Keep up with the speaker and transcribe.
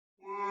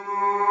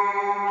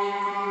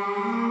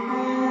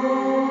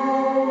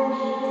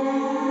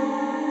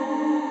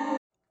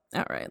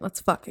right,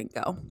 let's fucking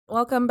go.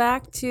 Welcome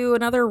back to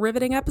another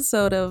riveting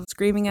episode of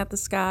Screaming at the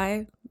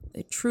Sky,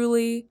 a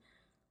truly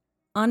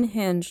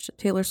unhinged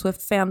Taylor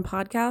Swift fan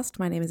podcast.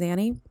 My name is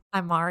Annie.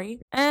 I'm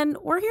Mari. And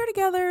we're here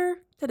together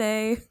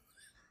today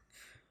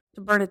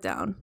to burn it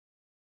down.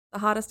 The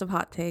hottest of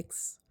hot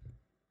takes,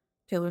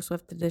 Taylor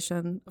Swift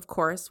edition. Of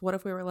course, what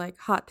if we were like,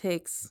 hot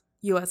takes,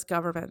 U.S.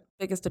 government,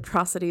 biggest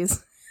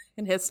atrocities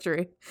in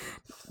history?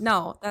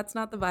 No, that's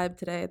not the vibe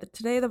today.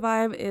 Today the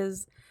vibe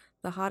is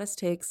the hottest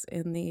takes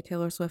in the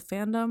Taylor Swift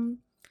fandom.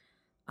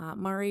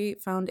 Mari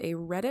found a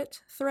Reddit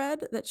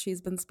thread that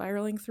she's been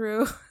spiraling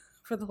through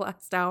for the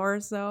last hour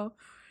or so,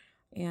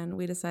 and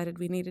we decided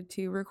we needed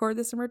to record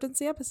this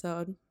emergency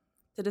episode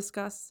to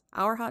discuss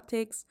our hot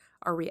takes,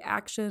 our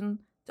reaction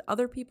to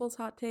other people's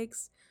hot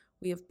takes.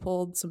 We have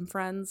pulled some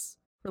friends,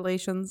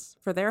 relations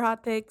for their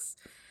hot takes,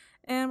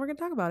 and we're going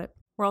to talk about it.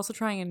 We're also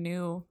trying a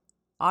new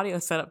audio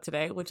setup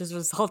today, which is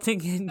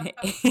resulting in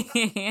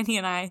Annie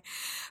and I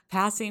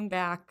passing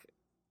back.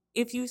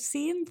 If you've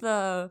seen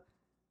the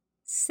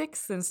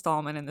 6th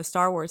installment in the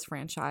Star Wars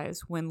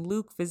franchise, when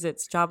Luke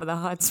visits Jabba the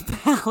Hutt's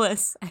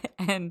palace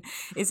and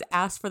is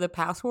asked for the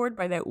password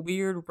by that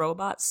weird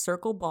robot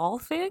circle ball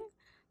thing,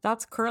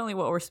 that's currently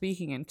what we're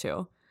speaking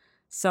into.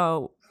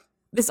 So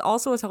this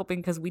also is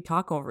helping because we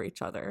talk over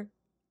each other.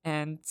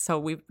 And so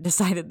we've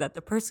decided that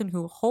the person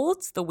who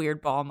holds the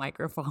weird ball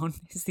microphone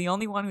is the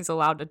only one who's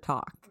allowed to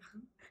talk.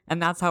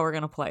 And that's how we're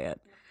going to play it.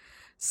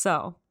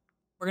 So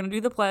we're going to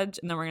do the pledge,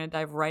 and then we're going to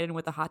dive right in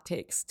with the hot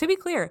takes. To be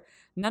clear,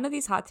 none of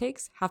these hot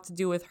takes have to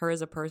do with her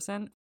as a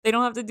person. They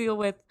don't have to deal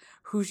with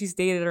who she's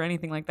dated or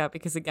anything like that,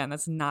 because, again,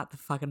 that's not the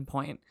fucking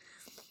point.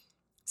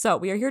 So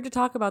we are here to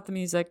talk about the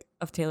music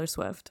of Taylor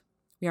Swift.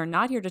 We are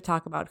not here to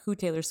talk about who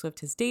Taylor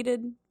Swift has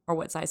dated or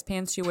what size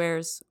pants she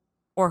wears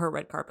or her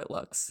red carpet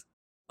looks,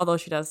 although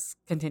she does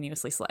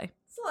continuously slay.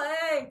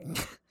 Slay!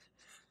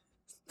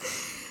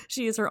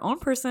 She is her own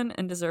person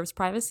and deserves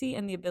privacy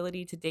and the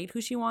ability to date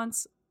who she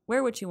wants,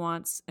 wear what she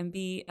wants, and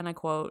be, and I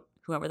quote,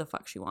 whoever the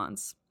fuck she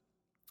wants.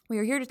 We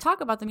are here to talk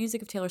about the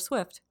music of Taylor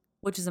Swift,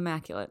 which is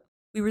immaculate.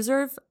 We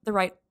reserve the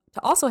right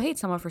to also hate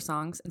some of her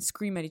songs and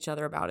scream at each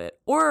other about it,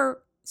 or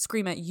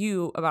scream at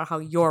you about how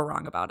you're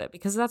wrong about it,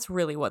 because that's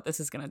really what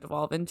this is going to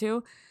devolve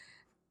into.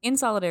 In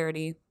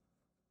solidarity,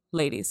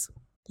 ladies.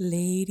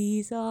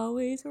 Ladies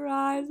always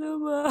rise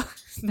above.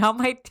 Now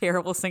my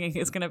terrible singing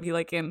is going to be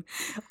like in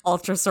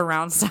ultra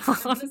surround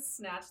sound. Just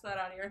snatch that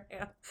out of your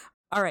hand.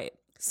 All right,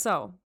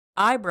 so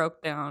I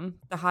broke down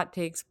the hot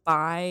takes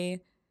by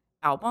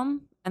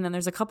album, and then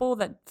there's a couple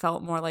that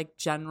felt more like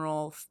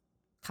general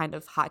kind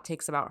of hot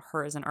takes about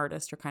her as an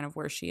artist or kind of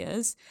where she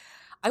is.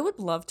 I would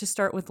love to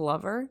start with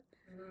Lover,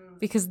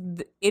 because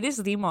it is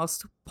the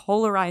most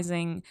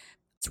polarizing.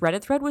 This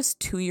Reddit thread was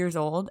 2 years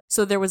old,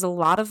 so there was a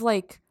lot of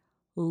like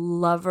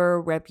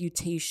Lover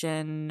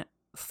reputation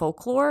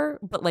folklore,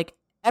 but like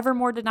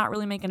Evermore did not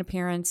really make an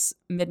appearance.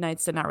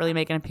 Midnights did not really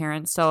make an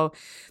appearance. So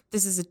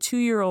this is a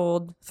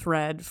 2-year-old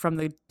thread from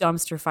the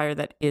dumpster fire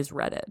that is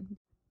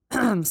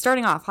Reddit.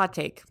 Starting off, hot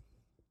take.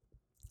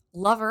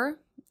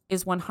 Lover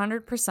is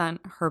 100%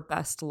 her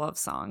best love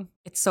song.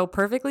 It so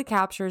perfectly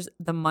captures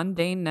the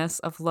mundaneness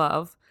of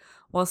love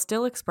while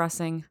still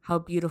expressing how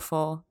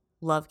beautiful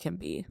love can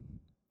be.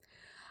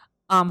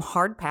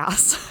 Hard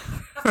pass,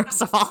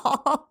 first of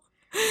all.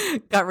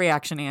 Gut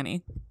reaction,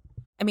 Annie.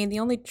 I mean, the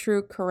only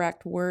true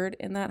correct word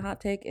in that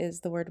hot take is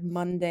the word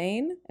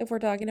mundane, if we're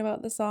talking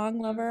about the song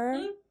Lover.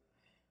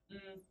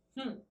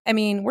 I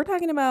mean, we're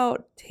talking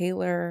about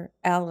Taylor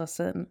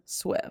Allison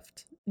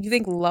Swift. You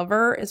think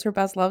Lover is her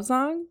best love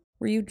song?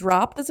 Were you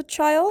dropped as a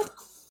child?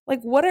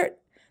 Like,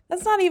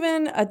 that's not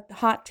even a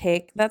hot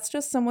take. That's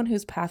just someone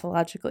who's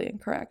pathologically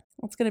incorrect.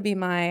 That's going to be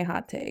my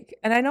hot take.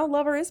 And I know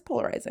Lover is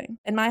polarizing.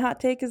 And my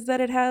hot take is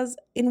that it has,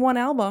 in one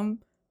album,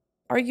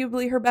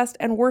 arguably her best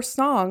and worst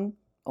song,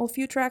 a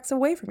few tracks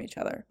away from each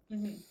other.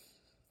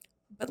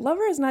 But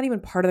Lover is not even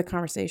part of the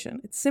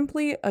conversation. It's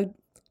simply a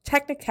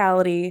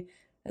technicality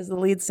as the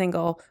lead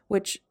single,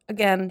 which,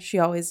 again, she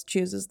always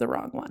chooses the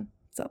wrong one.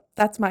 So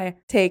that's my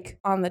take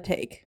on the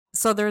take.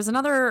 So there's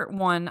another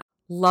one,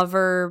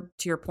 Lover,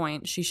 to your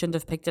point, she shouldn't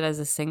have picked it as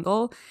a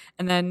single.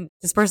 And then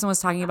this person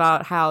was talking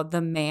about how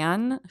The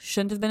Man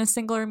shouldn't have been a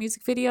single or a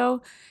music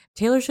video.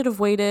 Taylor should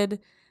have waited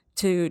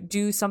to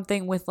do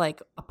something with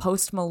like a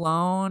Post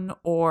Malone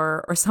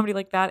or somebody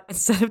like that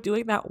instead of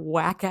doing that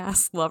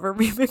whack-ass Lover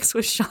remix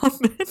with Shawn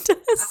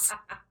Mendes.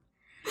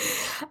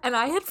 And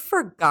I had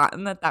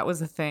forgotten that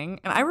was a thing.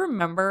 And I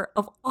remember,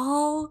 of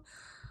all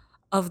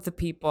of the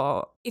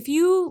people, if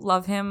you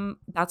love him,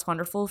 that's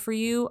wonderful for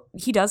you.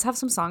 He does have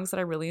some songs that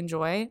I really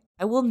enjoy.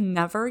 I will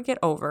never get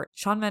over.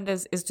 Shawn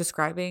Mendes is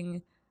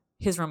describing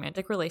his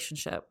romantic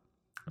relationship.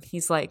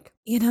 He's like,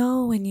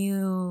 when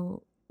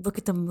you look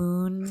at the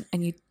moon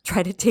and you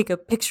try to take a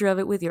picture of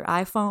it with your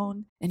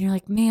iPhone and you're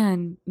like,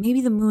 man,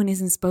 maybe the moon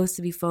isn't supposed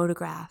to be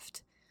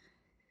photographed.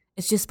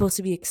 It's just supposed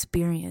to be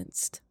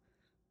experienced.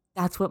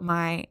 That's what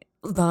my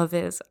love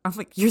is. I'm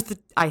like,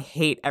 I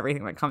hate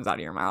everything that comes out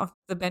of your mouth.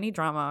 The Benny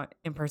Drama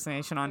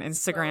impersonation on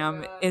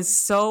Instagram is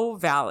so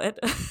valid.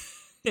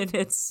 in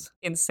its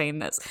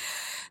insaneness.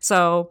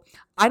 So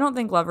I don't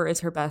think Lover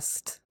is her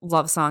best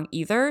love song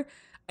either.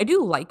 I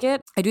do like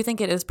it. I do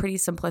think it is pretty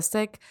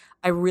simplistic.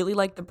 I really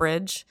like the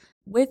bridge.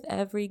 With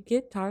every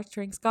guitar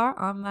string scar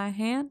on my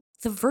hand.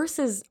 The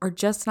verses are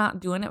just not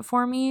doing it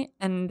for me.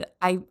 And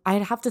I'd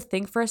have to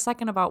think for a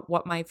second about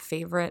what my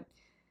favorite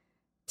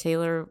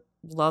Taylor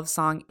love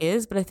song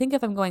is. But I think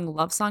if I'm going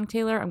love song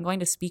Taylor, I'm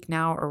going to Speak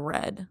Now or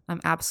Red.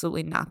 I'm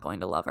absolutely not going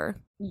to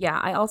Lover. Yeah,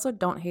 I also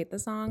don't hate the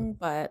song,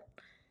 but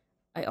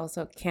I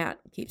also can't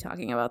keep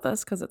talking about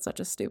this because it's such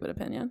a stupid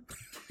opinion.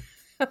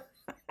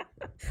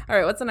 All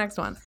right, what's the next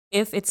one?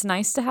 If It's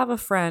Nice to Have a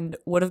Friend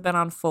would have been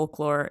on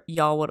Folklore,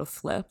 y'all would have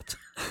flipped.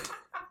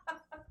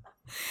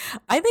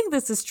 I think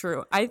this is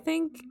true. I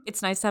think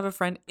It's Nice to Have a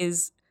Friend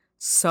is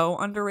so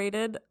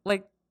underrated.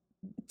 Like,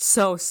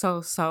 so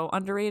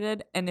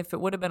underrated. And if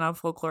it would have been on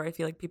Folklore, I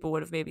feel like people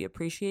would have maybe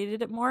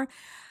appreciated it more.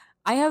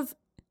 I have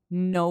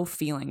no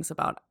feelings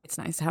about It's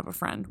Nice to Have a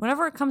Friend.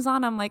 Whenever it comes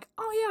on, I'm like,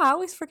 oh yeah, I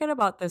always forget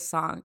about this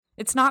song.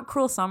 It's not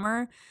Cruel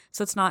Summer,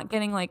 so it's not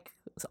getting like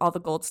all the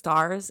gold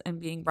stars and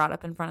being brought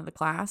up in front of the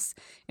class.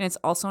 And it's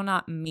also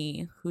not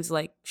me who's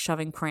like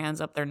shoving crayons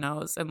up their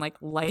nose and like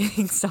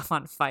lighting stuff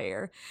on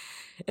fire.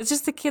 It's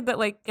just the kid that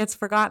like gets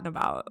forgotten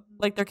about.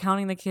 Like they're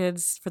counting the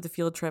kids for the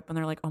field trip and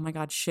they're like, oh my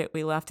God, shit,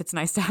 we left. It's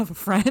nice to have a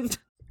friend.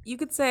 You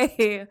could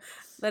say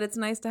that It's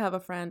Nice to Have a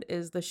Friend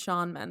is the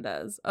Shawn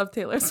Mendes of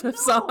Taylor Swift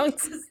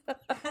songs.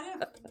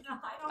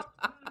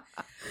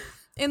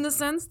 In the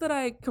sense that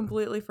I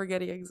completely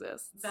forget he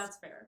exists. That's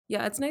fair.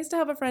 Yeah, It's Nice to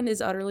Have a Friend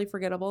is utterly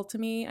forgettable to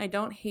me. I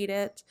don't hate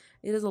it.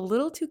 It is a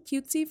little too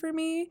cutesy for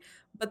me,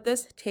 but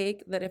this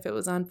take that if it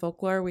was on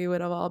Folklore, we would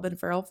have all been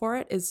feral for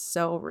it is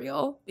so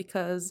real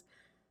because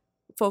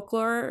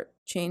Folklore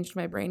changed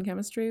my brain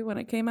chemistry when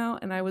it came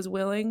out, and I was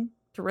willing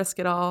to risk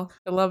it all.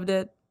 I loved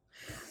it.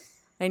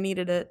 I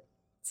needed it.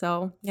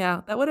 So,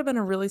 yeah, that would have been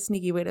a really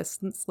sneaky way to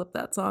slip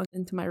that song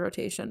into my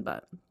rotation,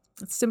 but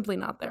it's simply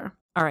not there.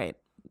 All right.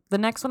 The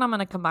next one, I'm going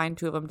to combine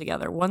two of them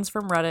together. One's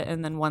from Reddit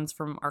and then one's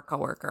from our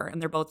coworker, and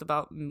they're both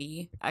about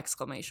me,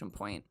 exclamation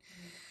point.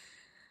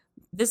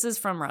 This is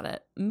from Reddit.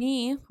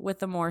 Me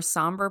with a more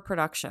somber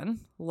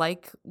production,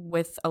 like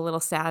with a little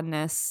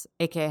sadness,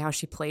 aka how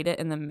she played it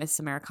in the Miss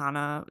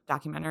Americana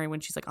documentary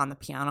when she's like on the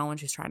piano when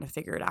she's trying to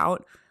figure it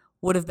out,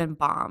 would have been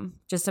bomb.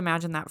 Just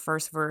imagine that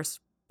first verse,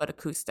 but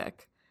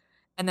acoustic.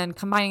 And then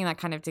combining that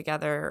kind of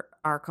together,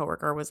 our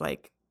coworker was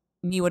like,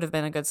 me would have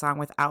been a good song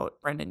without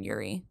Brendan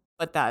Urie.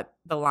 But that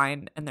the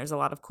line, and there's a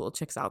lot of cool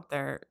chicks out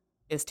there,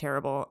 is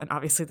terrible. And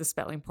obviously the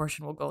spelling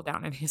portion will go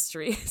down in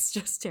history. It's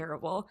just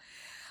terrible.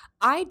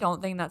 I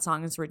don't think that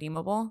song is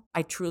redeemable.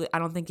 I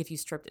don't think if you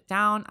stripped it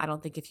down, I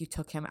don't think if you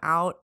took him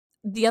out.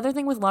 The other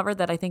thing with Lover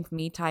that I think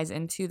me ties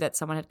into that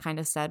someone had kind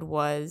of said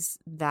was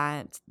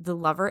that the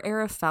Lover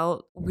era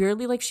felt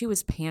weirdly like she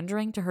was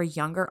pandering to her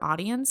younger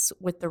audience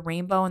with the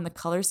rainbow and the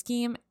color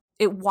scheme.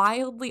 It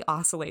wildly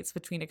oscillates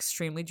between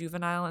extremely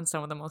juvenile and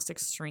some of the most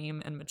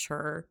extreme and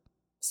mature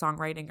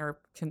songwriting or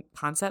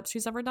concepts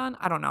she's ever done.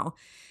 I don't know.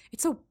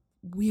 It's a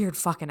weird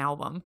fucking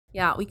album.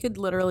 Yeah, we could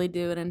literally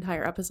do an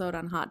entire episode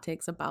on hot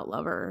takes about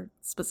Lover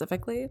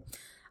specifically.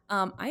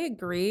 I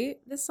agree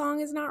this song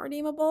is not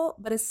redeemable,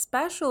 but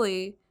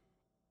especially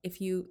if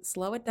you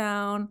slow it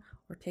down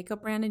or take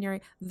up Brandon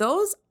Urie,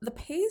 the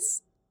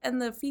pace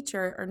and the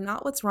feature are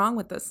not what's wrong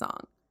with this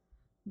song.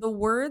 The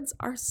words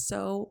are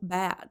so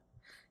bad.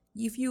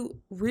 If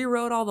you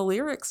rewrote all the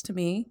lyrics to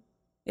me,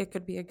 it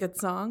could be a good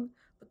song.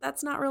 But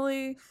that's not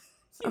really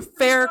a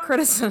fair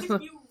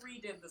criticism. If you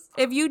redid the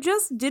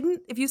song.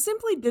 If you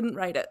simply didn't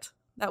write it,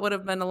 that would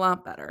have been a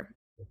lot better.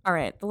 All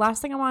right. The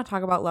last thing I want to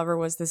talk about Lover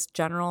was this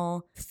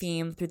general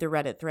theme through the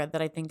Reddit thread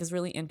that I think is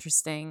really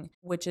interesting,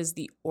 which is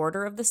the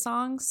order of the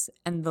songs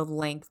and the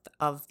length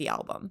of the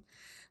album.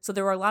 So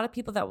there were a lot of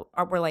people that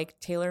were like,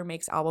 Taylor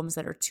makes albums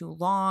that are too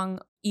long.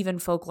 Even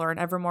Folklore and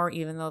Evermore,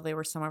 even though they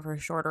were some of her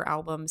shorter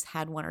albums,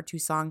 had one or two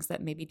songs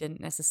that maybe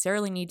didn't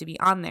necessarily need to be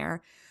on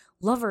there.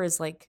 Lover is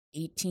like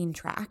 18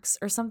 tracks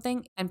or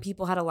something, and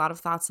people had a lot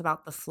of thoughts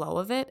about the flow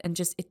of it, and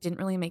just it didn't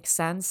really make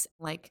sense.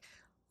 Like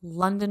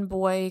London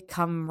Boy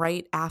come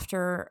right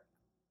after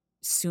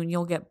Soon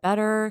You'll Get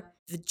Better.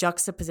 The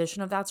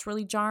juxtaposition of that's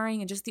really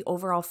jarring, and just the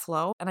overall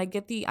flow. And I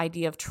get the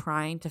idea of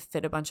trying to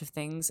fit a bunch of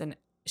things, and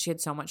she had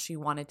so much she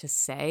wanted to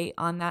say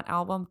on that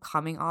album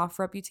coming off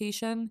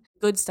Reputation.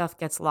 Good stuff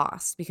gets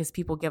lost because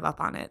people give up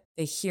on it.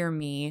 They hear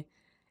me,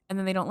 and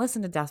then they don't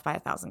listen to Death by a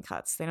Thousand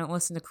Cuts. They don't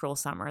listen to Cruel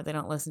Summer. They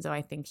don't listen to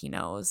I Think He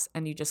Knows.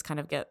 And you just kind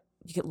of get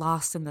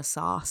lost in the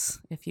sauce,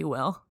 if you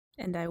will.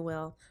 And I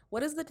will.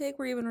 What is the take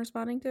we're even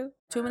responding to?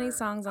 Too many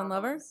songs on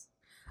Lover?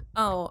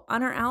 Oh,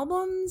 on her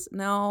albums?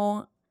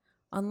 No.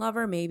 On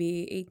Lover,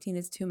 maybe 18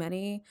 is too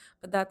many.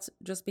 But that's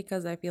just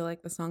because I feel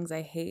like the songs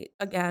I hate,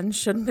 again,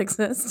 shouldn't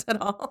exist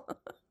at all.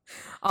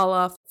 All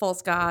off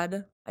False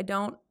God. I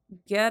don't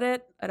get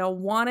it. I don't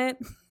want it.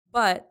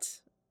 But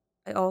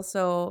I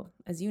also,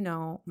 as you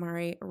know,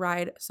 Mari,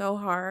 ride so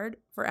hard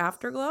for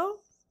Afterglow,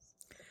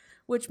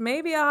 which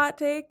may be a hot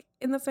take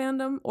in the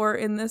fandom or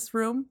in this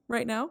room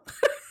right now.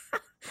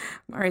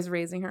 Mari's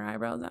raising her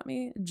eyebrows at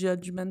me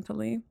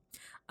judgmentally.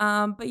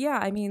 But yeah,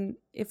 I mean,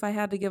 if I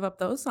had to give up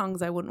those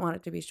songs, I wouldn't want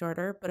it to be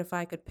shorter. But if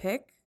I could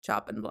pick,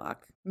 Chop and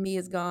Block. Me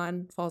is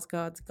gone. False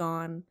God's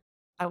gone.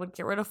 I would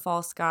get rid of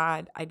False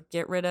God. I'd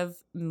get rid of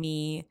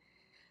Me.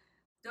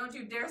 Don't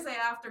you dare say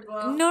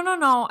Afterglow.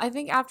 No. I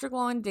think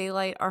Afterglow and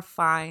Daylight are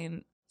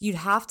fine. You'd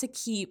have to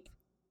keep,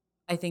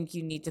 I think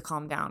you need to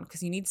calm down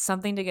because you need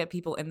something to get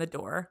people in the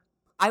door.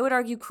 I would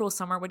argue Cruel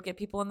Summer would get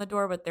people in the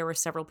door, but there were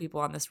several people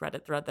on this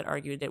Reddit thread that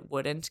argued it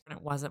wouldn't, and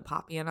it wasn't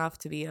poppy enough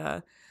to be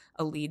a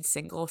lead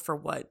single for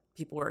what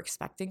people were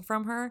expecting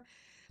from her.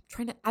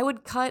 I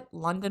would cut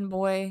London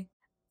Boy.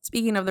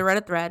 Speaking of the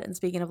Reddit thread, and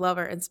speaking of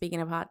Lover, and speaking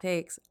of hot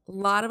takes, a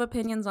lot of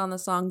opinions on the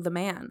song The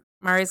Man.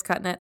 Mari's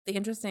cutting it. The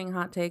interesting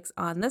hot takes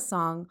on this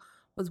song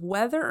was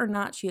whether or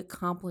not she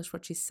accomplished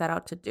what she set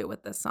out to do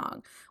with this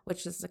song,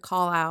 which is to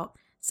call out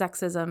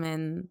sexism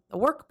in the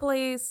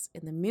workplace,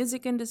 in the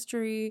music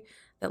industry,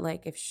 that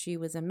like if she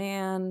was a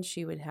man,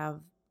 she would have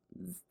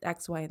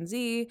X, Y, and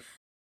Z.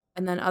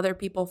 And then other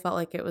people felt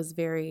like it was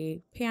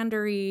very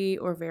pandery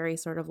or very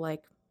sort of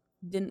like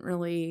didn't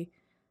really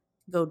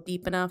go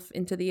deep enough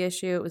into the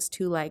issue. It was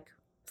too like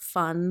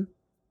fun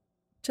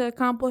to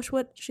accomplish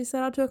what she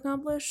set out to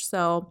accomplish.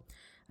 So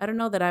I don't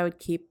know that I would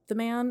keep The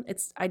Man.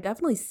 I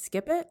definitely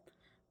skip it,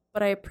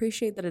 but I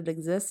appreciate that it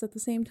exists at the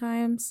same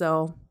time.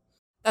 So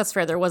that's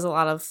fair. There was a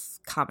lot of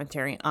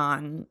commentary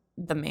on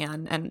The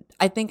Man, and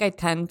I think I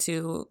tend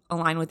to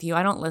align with you.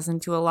 I don't listen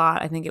to a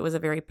lot. I think it was a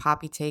very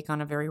poppy take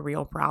on a very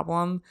real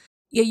problem.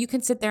 Yeah, you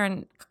can sit there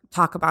and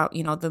talk about,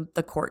 you know,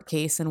 the court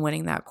case and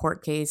winning that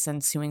court case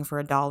and suing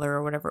for $1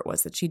 or whatever it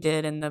was that she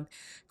did and the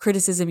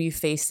criticism you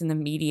faced in the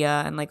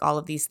media and like all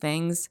of these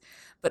things.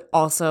 But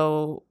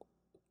also,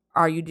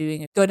 are you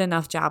doing a good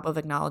enough job of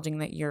acknowledging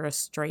that you're a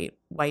straight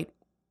white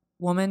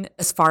woman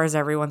as far as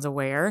everyone's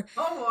aware?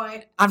 Oh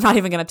boy. I'm not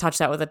even going to touch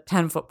that with a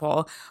 10-foot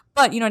pole.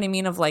 But you know what I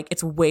mean? Of like,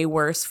 it's way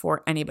worse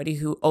for anybody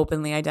who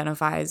openly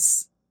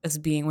identifies as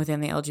being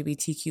within the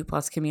LGBTQ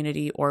plus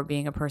community or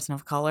being a person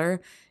of color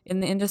in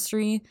the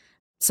industry.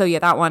 So yeah,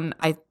 that one,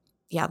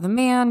 The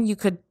Man, you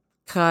could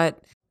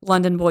cut.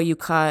 London Boy, you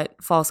cut.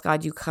 False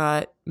God, you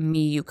cut.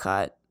 Me, you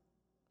cut.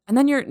 And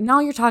then you're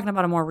talking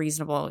about a more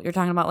reasonable, you're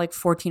talking about like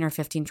 14 or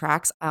 15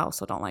 tracks. I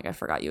also don't like I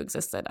Forgot You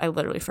Existed. I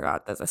literally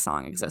forgot that the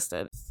song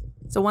existed.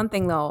 So one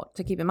thing though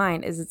to keep in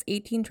mind is it's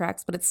 18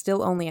 tracks, but it's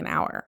still only an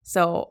hour.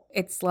 So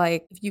it's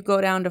like if you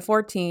go down to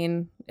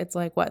 14, it's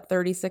like what,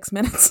 36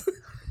 minutes?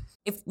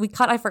 If we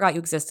cut I Forgot You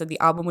Existed, the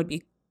album would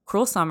be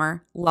Cruel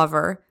Summer,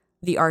 Lover,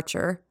 The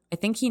Archer, I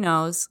Think He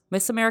Knows,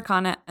 Miss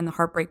Americana and the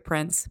Heartbreak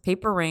Prince,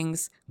 Paper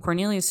Rings,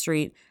 Cornelia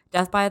Street,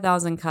 Death by a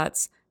Thousand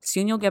Cuts,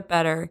 Soon You'll Get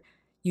Better,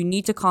 You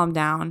Need to Calm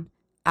Down,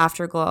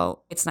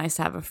 Afterglow, It's Nice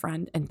to Have a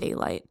Friend, and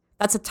Daylight.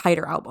 That's a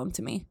tighter album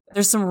to me.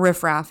 There's some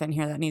riff-raff in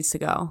here that needs to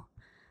go.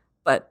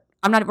 But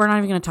we're not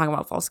even going to talk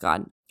about False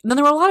God. And then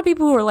there were a lot of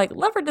people who were like,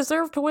 Lover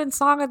deserved to win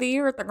Song of the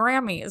Year at the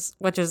Grammys,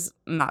 which is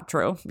not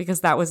true because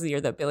that was the year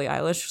that Billie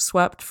Eilish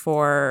swept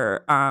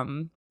for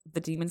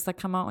The Demons That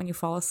Come Out When You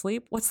Fall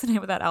Asleep. What's the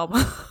name of that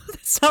album?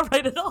 That's not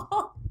right at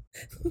all.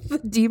 The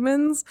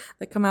demons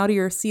that come out of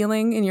your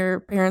ceiling in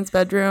your parents'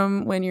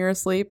 bedroom when you're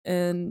asleep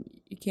and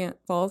you can't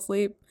fall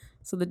asleep.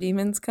 So the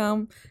demons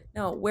come.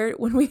 No,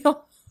 when we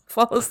all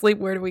fall asleep,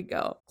 where do we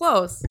go?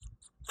 Close.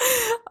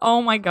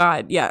 Oh my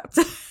God. Yeah.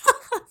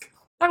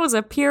 That was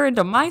a peer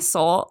into my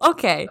soul.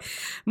 Okay,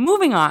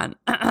 moving on.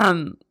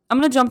 I'm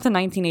going to jump to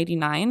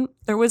 1989.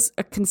 There was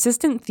a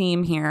consistent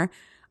theme here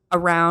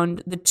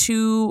around the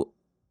two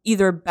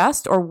either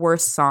best or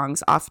worst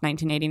songs off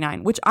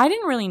 1989, which I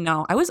didn't really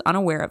know. I was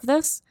unaware of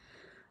this.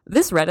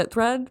 This Reddit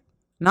thread,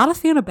 not a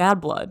fan of Bad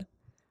Blood.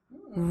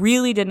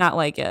 Really did not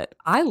like it.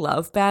 I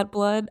love Bad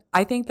Blood.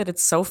 I think that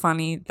it's so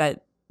funny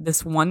that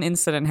this one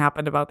incident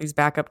happened about these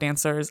backup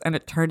dancers and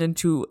it turned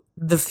into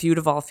the feud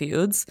of all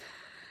feuds.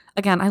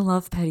 Again, I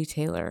love Petty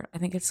Taylor. I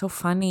think it's so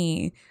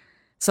funny.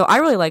 So I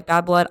really like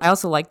Bad Blood. I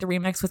also like the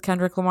remix with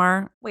Kendrick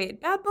Lamar. Wait,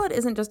 Bad Blood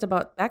isn't just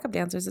about backup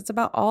dancers. It's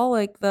about all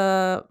like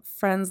the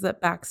friends that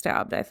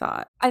backstabbed, I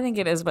thought. I think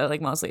it is, but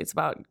like mostly it's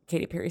about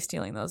Katy Perry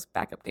stealing those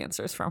backup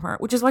dancers from her,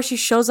 which is why she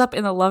shows up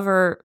in the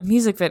Lover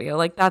music video.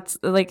 Like that's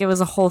like it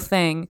was a whole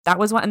thing. That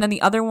was one. And then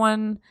the other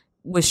one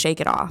was Shake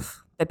It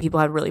Off, that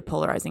people had really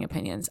polarizing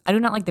opinions. I do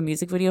not like the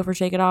music video for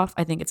Shake It Off.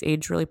 I think it's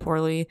aged really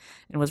poorly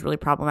and was really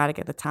problematic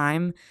at the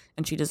time.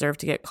 And she deserved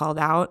to get called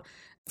out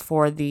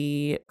for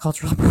the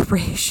cultural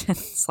appropriation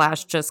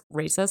 / just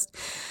racist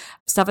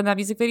stuff in that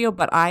music video.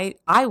 But I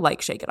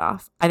like Shake It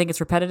Off. I think it's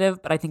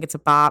repetitive, but I think it's a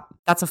bop.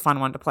 That's a fun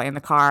one to play in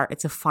the car.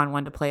 It's a fun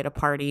one to play at a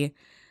party.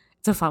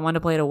 It's a fun one to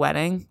play at a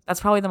wedding.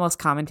 That's probably the most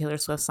common Taylor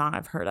Swift song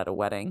I've heard at a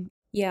wedding.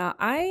 Yeah,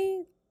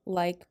 I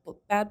like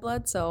Bad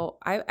Blood, so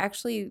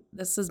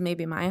this is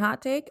maybe my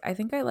hot take. I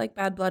think I like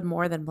Bad Blood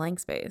more than Blank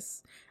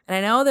Space. And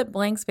I know that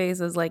Blank Space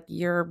is like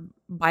your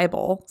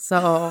Bible,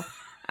 so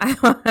I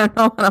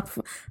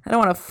don't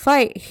want to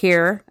fight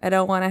here. I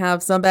don't want to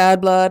have some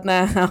bad blood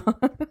now.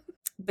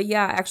 But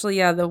yeah,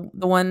 the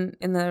one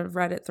in the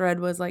Reddit thread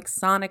was like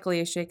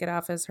sonically Shake It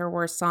Off is her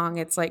worst song.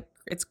 It's like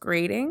it's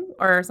grating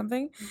or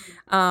something,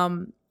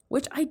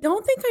 which I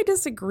don't think I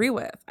disagree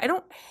with. I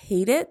don't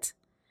hate it,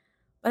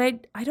 but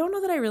I don't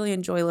know that I really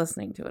enjoy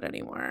listening to it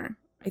anymore.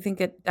 I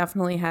think it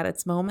definitely had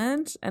its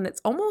moment, and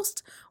it's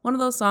almost one of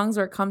those songs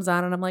where it comes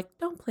on and I'm like,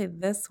 don't play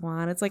this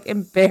one. It's like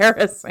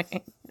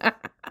embarrassing.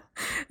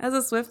 As a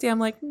Swiftie, I'm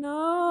like,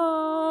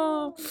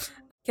 no.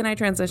 Can I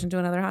transition to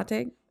another hot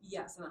take?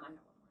 Yes, and then I have one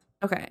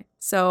more. Okay.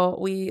 So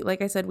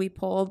like I said, we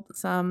polled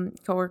some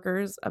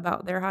coworkers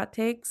about their hot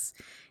takes.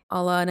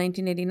 A la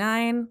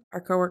 1989, our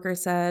coworker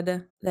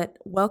said that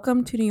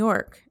Welcome to New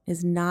York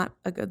is not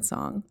a good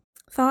song.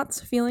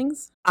 Thoughts,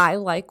 feelings? I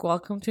like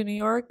Welcome to New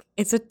York.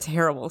 It's a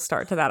terrible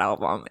start to that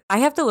album. I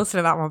have to listen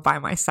to that one by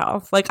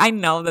myself. Like, I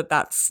know that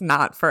that's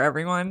not for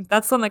everyone.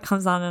 That's the one that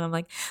comes on and I'm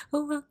like,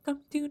 oh, welcome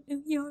to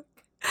New York.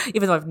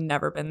 Even though I've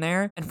never been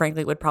there, and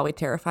frankly would probably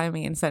terrify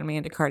me and send me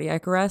into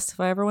cardiac arrest if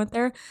I ever went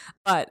there.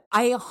 But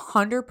I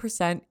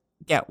 100%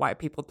 get why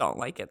people don't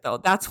like it, though.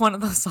 That's one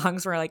of those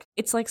songs where, like,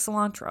 it's like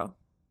cilantro,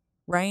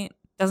 right?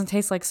 Doesn't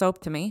taste like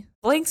soap to me.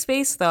 Blank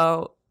Space,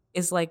 though,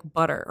 is like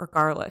butter or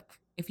garlic.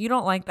 If you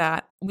don't like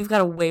that, we've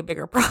got a way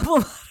bigger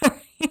problem on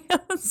our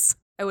hands.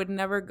 I would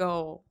never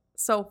go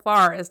so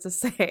far as to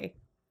say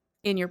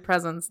in your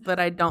presence that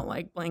I don't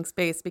like Blank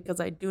Space because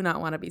I do not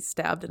want to be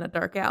stabbed in a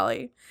dark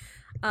alley.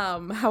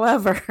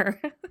 However,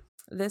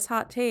 this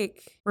hot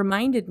take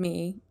reminded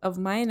me of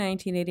my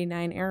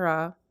 1989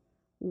 era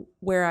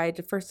where I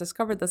first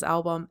discovered this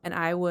album, and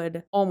I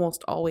would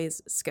almost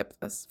always skip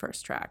this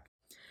first track.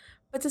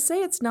 But to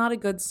say it's not a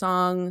good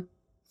song,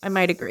 I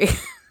might agree.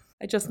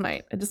 I just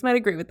might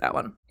agree with that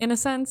one. In a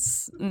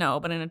sense, no,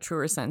 but in a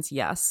truer sense,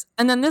 yes.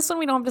 And then this one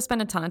we don't have to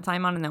spend a ton of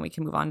time on, and then we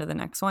can move on to the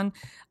next one.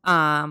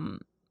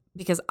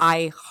 Because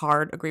I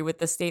hard agree with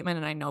this statement,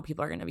 and I know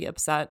people are going to be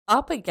upset.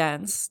 Up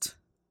against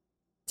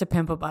To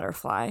Pimp a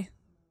Butterfly,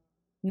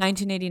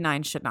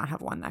 1989 should not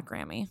have won that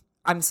Grammy.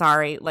 I'm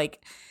sorry.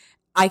 Like,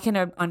 I can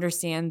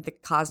understand the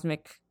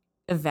cosmic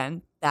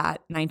event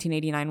that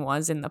 1989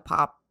 was in the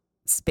pop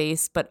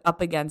space, but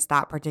up against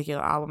that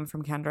particular album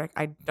from Kendrick,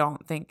 I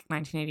don't think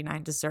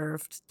 1989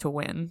 deserved to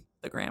win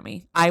the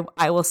Grammy.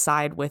 I will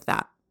side with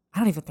that. I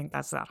don't even think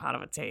that's that hot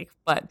of a take,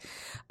 but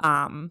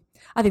I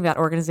think that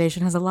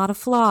organization has a lot of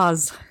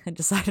flaws and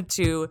decided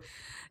to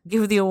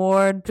give the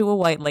award to a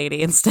white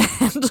lady instead.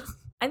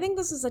 I think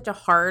this is such a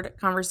hard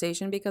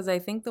conversation because I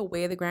think the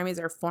way the Grammys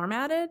are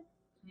formatted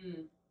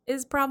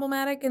is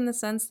problematic in the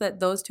sense that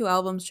those two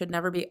albums should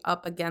never be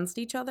up against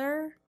each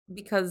other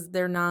because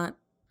they're not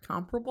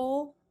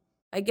comparable.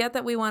 I get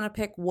that we want to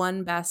pick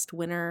one best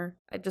winner.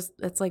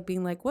 It's like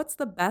being like, what's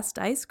the best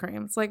ice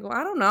cream? It's like, well,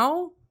 I don't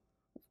know.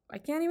 I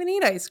can't even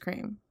eat ice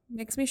cream. It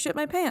makes me shit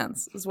my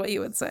pants, is what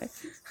you would say,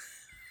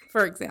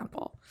 for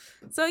example.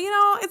 So,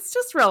 it's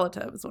just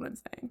relative is what I'm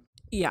saying.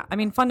 Yeah, I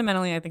mean,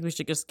 fundamentally, I think we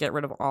should just get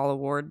rid of all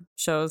award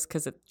shows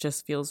because it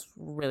just feels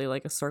really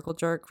like a circle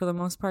jerk for the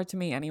most part to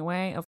me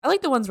anyway. I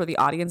like the ones where the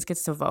audience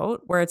gets to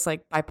vote, where it's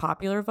like by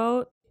popular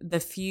vote. The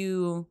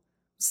few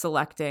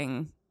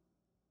selecting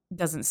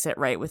doesn't sit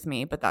right with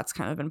me, but that's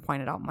kind of been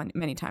pointed out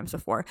many times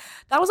before.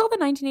 That was all the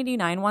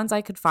 1989 ones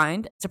I could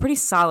find. It's a pretty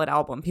solid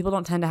album. People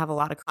don't tend to have a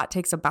lot of hot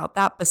takes about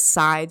that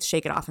besides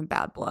Shake It Off and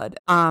Bad Blood.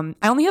 I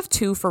only have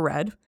two for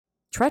Red.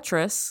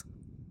 Treacherous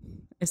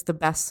is the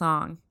best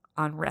song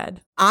on Red.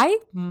 I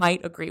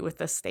might agree with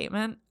this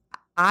statement.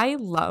 I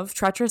love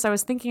Treacherous. I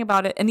was thinking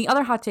about it. And the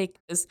other hot take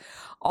is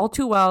All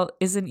Too Well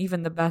isn't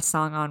even the best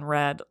song on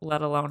Red,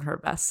 let alone her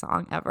best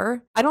song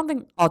ever. I don't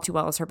think All Too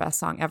Well is her best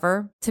song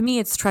ever. To me,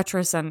 it's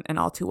Treacherous and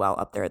All Too Well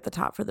up there at the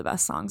top for the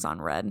best songs on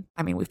Red.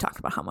 I mean, we've talked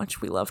about how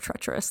much we love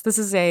Treacherous. This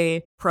is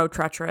a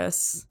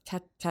pro-Treacherous.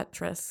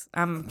 Tetris.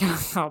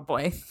 Oh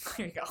boy.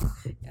 Here you go.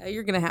 Yeah,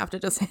 you're going to have to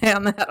just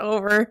hand that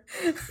over.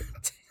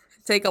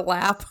 Take a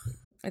lap.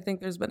 I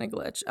think there's been a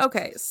glitch.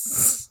 Okay,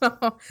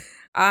 so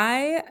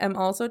I am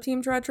also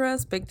Team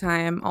Treacherous, big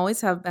time,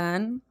 always have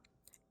been.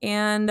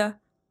 And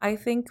I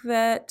think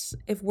that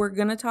if we're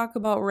going to talk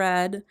about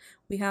Red,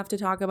 we have to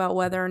talk about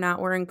whether or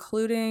not we're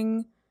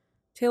including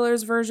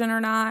Taylor's version or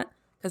not.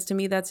 Because to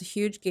me, that's a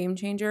huge game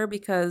changer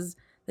because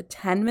the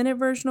 10-minute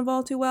version of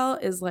All Too Well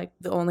is like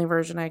the only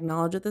version I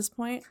acknowledge at this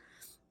point,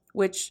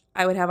 which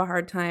I would have a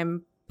hard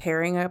time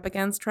pairing up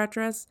against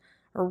Treacherous.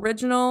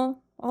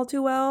 Original All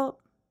Too Well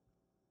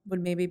would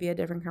maybe be a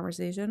different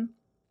conversation.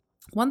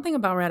 One thing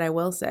about Red I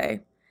will say,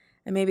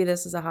 and maybe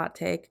this is a hot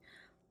take,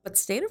 but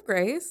State of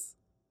Grace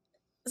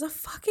is a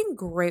fucking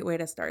great way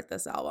to start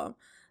this album.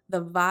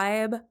 The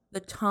vibe, the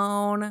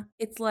tone,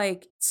 it's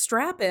like,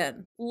 strap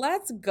in.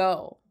 Let's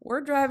go. We're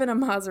driving a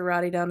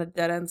Maserati down a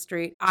dead-end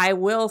street. I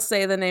will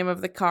say the name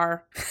of the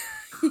car.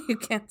 You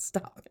can't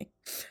stop me.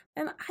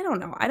 And I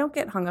don't know. I don't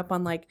get hung up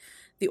on like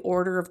the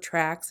order of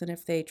tracks and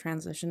if they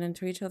transition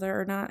into each other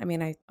or not. I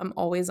mean, I'm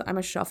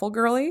a shuffle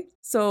girly,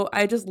 so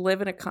I just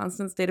live in a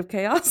constant state of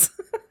chaos.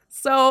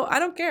 So I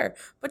don't care.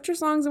 Put your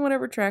songs in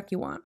whatever track you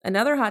want.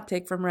 Another hot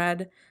take from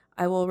Red,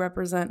 I will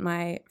represent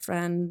my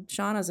friend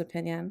Shauna's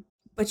opinion,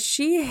 but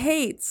she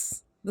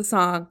hates the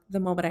song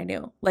The Moment I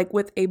Knew, like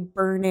with a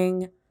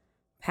burning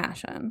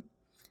passion.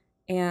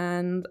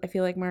 And I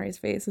feel like Mari's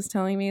face is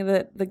telling me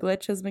that the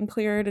glitch has been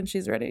cleared and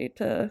she's ready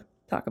to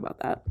talk about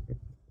that.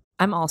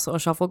 I'm also a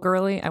shuffle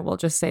girly. I will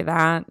just say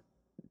that.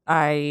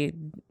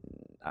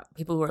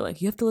 People who are like,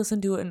 you have to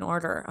listen to it in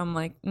order. I'm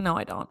like, no,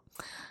 I don't.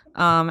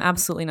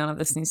 Absolutely none of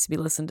this needs to be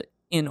listened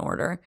in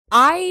order.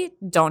 I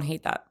don't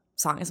hate that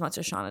song as much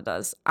as Shauna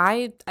does.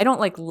 I don't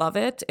like love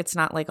it. It's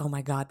not like, oh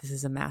my God, this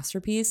is a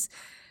masterpiece.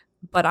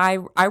 But I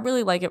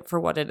really like it for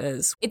what it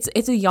is.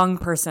 It's a young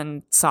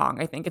person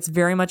song, I think. It's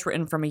very much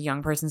written from a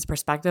young person's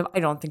perspective. I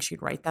don't think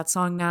she'd write that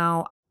song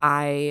now.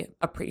 I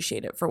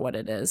appreciate it for what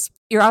it is.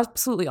 You're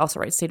absolutely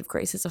also right. State of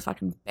Grace is a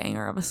fucking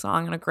banger of a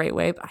song in a great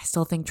way, but I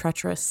still think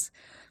Treacherous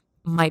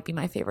might be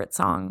my favorite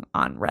song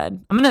on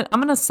Red. I'm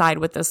gonna side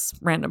with this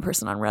random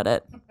person on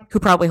Reddit who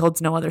probably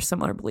holds no other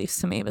similar beliefs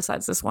to me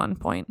besides this one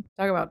point.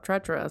 Talk about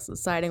treacherous,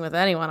 siding with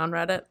anyone on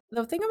Reddit.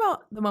 The thing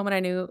about the moment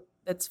I knew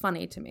that's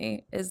funny to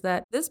me is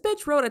that this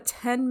bitch wrote a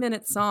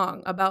 10-minute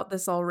song about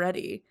this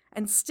already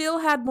and still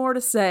had more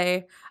to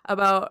say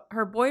about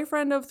her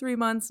boyfriend of 3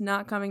 months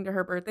not coming to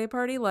her birthday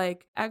party.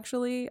 Like,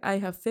 actually, I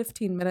have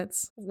 15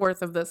 minutes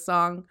worth of this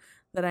song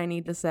that I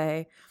need to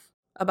say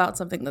about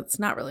something that's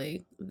not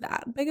really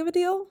that big of a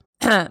deal.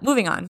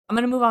 Moving on. I'm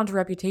going to move on to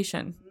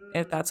Reputation,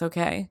 if that's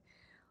okay.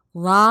 A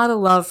lot of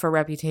love for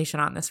Reputation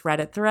on this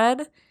Reddit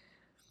thread.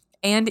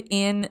 And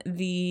in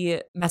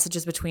the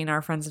messages between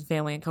our friends and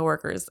family and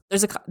coworkers,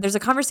 there's a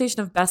conversation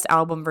of best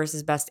album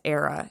versus best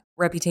era.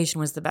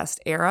 Reputation was the best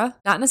era,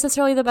 not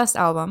necessarily the best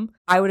album.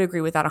 I would agree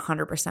with that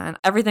 100%.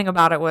 Everything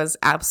about it was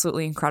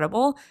absolutely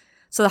incredible.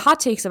 So the hot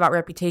takes about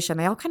Reputation,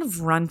 they all kind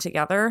of run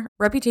together.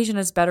 Reputation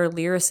has better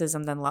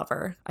lyricism than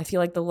Lover. I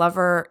feel like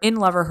Lover,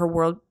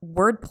 her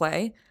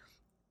wordplay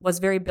was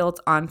very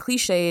built on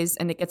cliches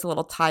and it gets a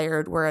little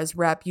tired, whereas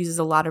Rep uses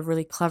a lot of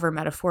really clever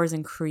metaphors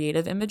and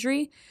creative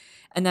imagery.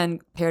 And then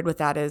paired with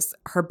that is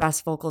her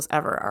best vocals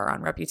ever are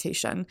on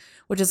Reputation,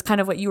 which is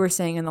kind of what you were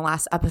saying in the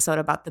last episode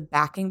about the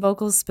backing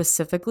vocals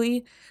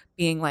specifically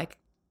being like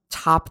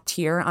top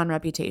tier on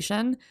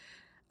Reputation.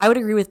 I would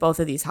agree with both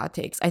of these hot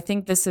takes. I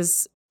think this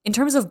is, in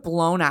terms of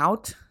blown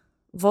out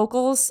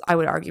vocals, I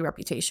would argue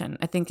Reputation.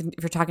 I think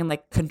if you're talking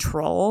like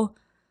Control,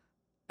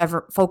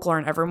 Folklore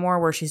and Evermore,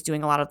 where she's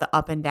doing a lot of the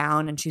up and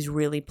down and she's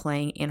really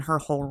playing in her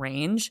whole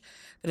range.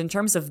 But in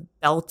terms of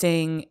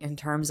belting, in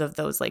terms of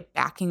those like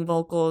backing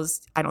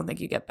vocals, I don't think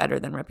you get better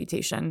than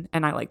Reputation.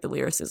 And I like the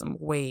lyricism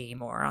way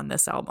more on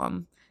this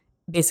album.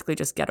 Basically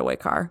just Getaway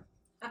Car.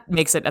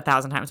 Makes it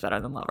 1,000 times better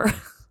than Lover.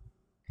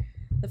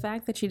 The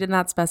fact that she did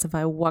not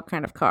specify what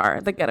kind of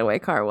car the Getaway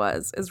Car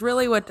was is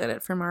really what did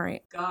it for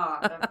Mari.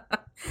 God.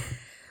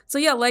 So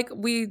yeah, like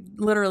we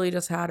literally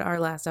just had our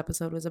last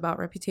episode was about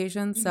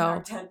Reputation. So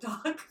our TED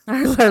Talk.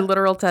 Our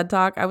literal TED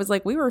Talk. I was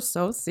like, we were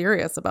so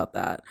serious about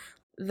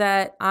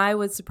that I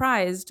was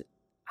surprised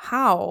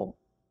how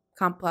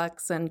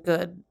complex and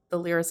good the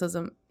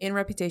lyricism in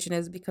Reputation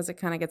is because it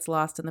kind of gets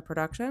lost in the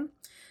production.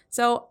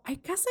 So I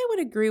guess I would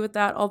agree with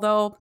that,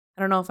 although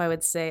I don't know if I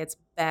would say it's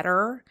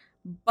better.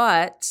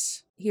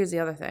 But here's the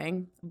other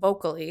thing.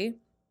 Vocally,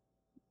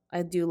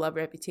 I do love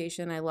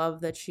Reputation. I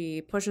love that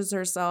she pushes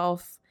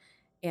herself.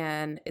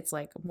 And it's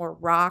like more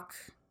rock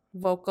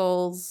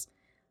vocals.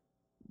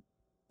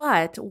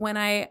 But when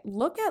I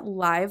look at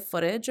live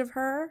footage of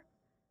her,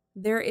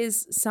 there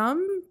is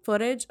some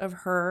footage of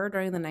her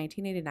during the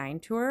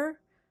 1989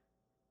 tour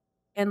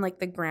and like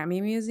the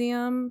Grammy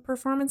Museum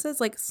performances.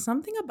 Like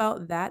something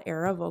about that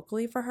era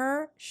vocally for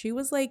her, she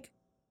was like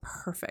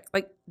perfect.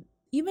 Like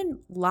even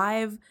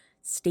live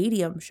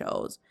stadium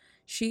shows,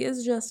 she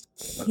is just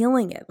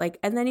killing it. Like,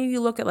 and then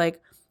you look at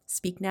like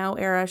Speak Now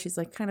era, she's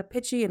like kind of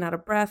pitchy and out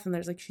of breath, and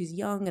there's like she's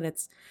young and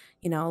it's,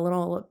 you know, a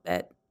little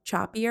bit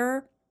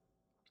choppier.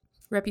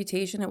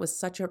 Reputation, it was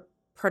such a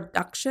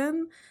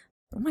production.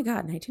 Oh my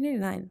God,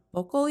 1989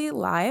 vocally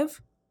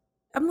live.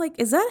 I'm like,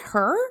 is that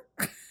her?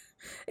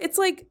 It's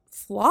like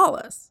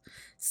flawless.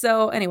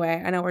 So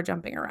anyway, I know we're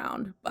jumping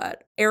around,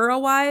 but era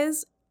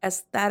wise,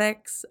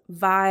 aesthetics,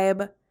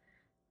 vibe,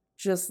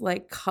 just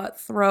like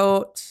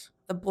cutthroat,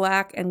 the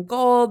black and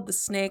gold, the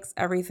snakes,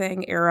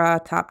 everything, era,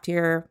 top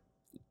tier.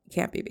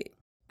 Can't be beat.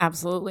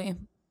 Absolutely.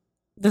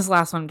 This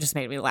last one just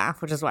made me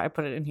laugh, which is why I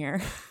put it in here.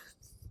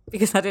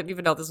 Because I didn't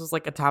even know this was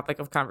like a topic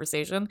of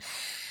conversation.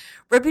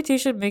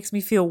 Reputation makes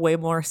me feel way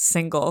more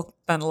single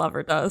than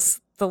Lover does.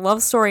 The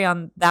love story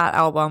on that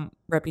album,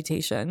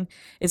 Reputation,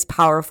 is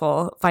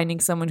powerful.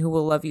 Finding someone who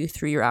will love you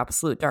through your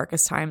absolute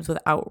darkest times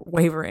without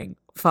wavering.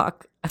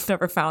 Fuck, I've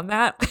never found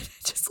that. It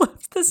just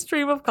left the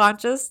stream of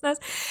consciousness.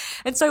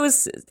 And so I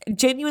was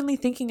genuinely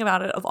thinking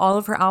about it, of all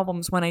of her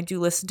albums, when I do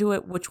listen to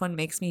it, which one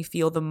makes me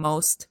feel the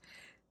most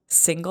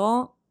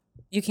single?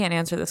 You can't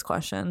answer this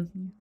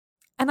question.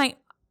 And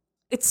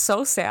it's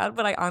so sad,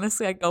 but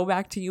I go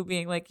back to you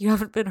being like, you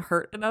haven't been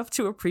hurt enough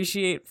to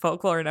appreciate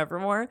Folklore and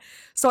Evermore.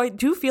 So I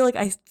do feel like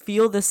I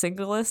feel the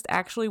singlest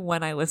actually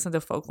when I listen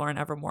to Folklore and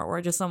Evermore,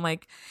 where I'm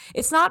like,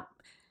 it's not,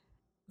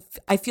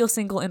 I feel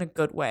single in a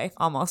good way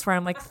almost, where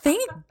I'm like,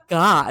 thank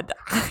God.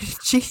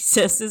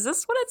 Jesus, is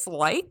this what it's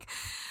like?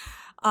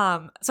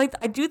 So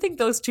I do think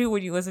those two,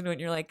 when you listen to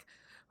it, you're like,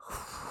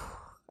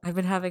 I've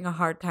been having a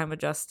hard time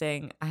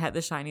adjusting. I had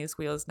the shiniest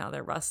wheels, now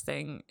they're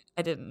rusting.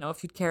 I didn't know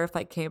if you'd care if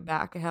I came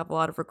back. I have a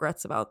lot of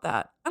regrets about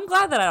that. I'm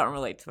glad that I don't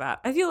relate to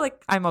that. I feel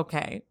like I'm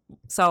okay.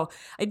 So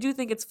I do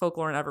think it's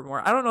Folklore and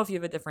Evermore. I don't know if you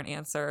have a different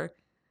answer.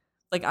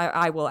 Like,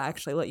 I will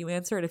actually let you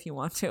answer it if you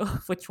want to,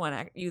 which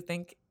one you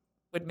think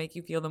would make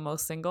you feel the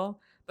most single.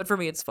 But for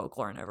me, it's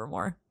Folklore and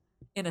Evermore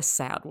in a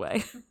sad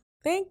way.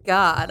 Thank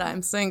God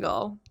I'm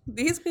single.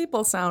 These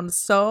people sound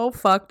so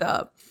fucked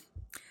up.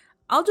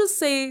 I'll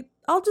just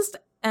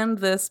end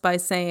this by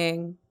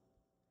saying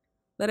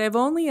that I've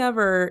only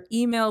ever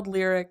emailed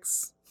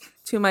lyrics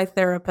to my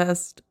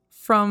therapist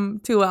from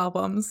 2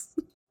 albums,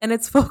 and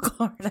it's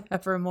Folklore and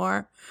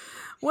Evermore.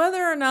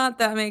 Whether or not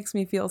that makes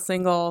me feel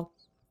single,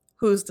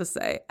 who's to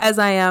say? As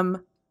I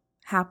am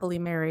happily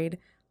married.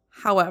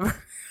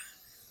 However,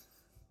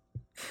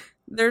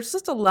 there's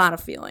just a lot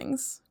of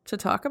feelings to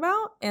talk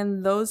about,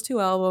 and those 2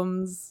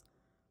 albums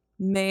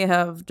may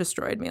have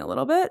destroyed me a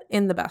little bit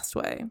in the best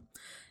way.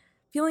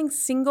 Feeling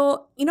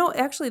single,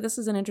 actually, this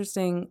is an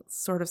interesting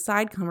sort of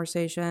side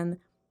conversation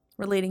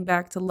relating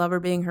back to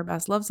Lover being her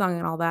best love song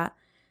and all that.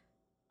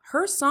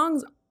 Her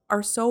songs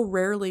are so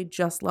rarely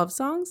just love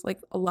songs. Like,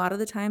 a lot of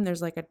the time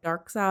there's like a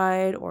dark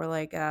side or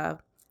like a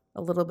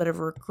little bit of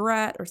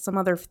regret or some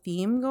other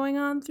theme going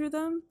on through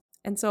them.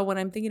 And so when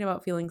I'm thinking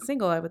about feeling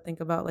single, I would think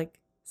about like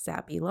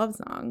sappy love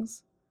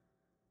songs.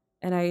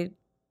 And I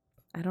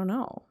don't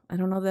know. I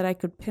don't know that I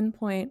could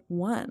pinpoint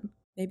one.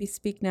 Maybe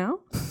Speak Now?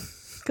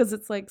 Because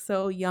it's like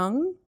so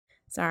young.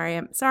 Sorry,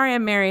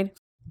 I'm married.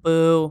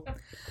 Boo.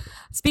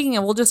 Speaking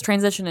of, we'll just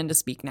transition into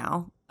Speak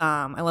Now.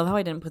 I love how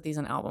I didn't put these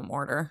in album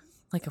order.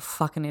 Like a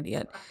fucking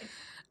idiot.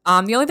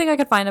 The only thing I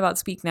could find about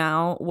Speak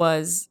Now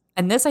was,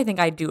 and this I think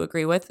I do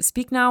agree with,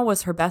 Speak Now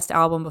was her best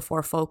album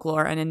before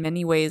Folklore, and in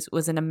many ways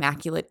was an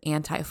immaculate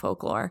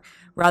anti-folklore.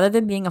 Rather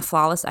than being a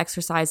flawless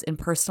exercise in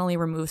personally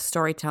removed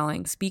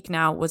storytelling, Speak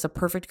Now was a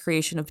perfect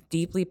creation of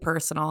deeply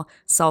personal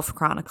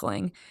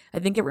self-chronicling. I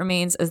think it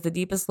remains as the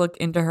deepest look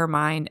into her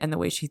mind and the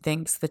way she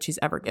thinks that she's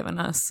ever given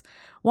us.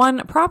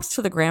 One, props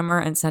to the grammar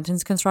and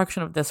sentence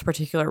construction of this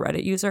particular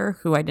Reddit user,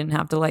 who I didn't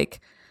have to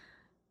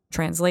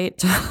translate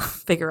to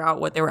figure out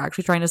what they were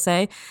actually trying to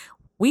say.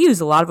 We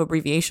use a lot of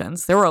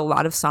abbreviations. There were a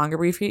lot of song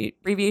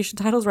abbreviation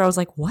titles where I was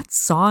like, what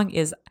song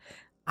is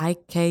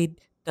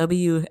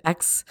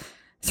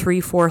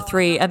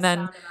IKWX343? And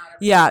then,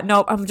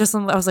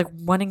 I was like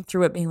running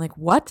through it being like,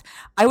 what?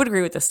 I would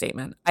agree with this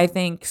statement. I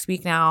think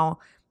Speak Now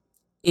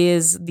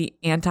is the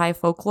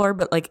anti-folklore,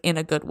 but like in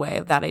a good way,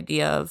 of that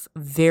idea of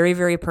very,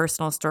 very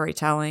personal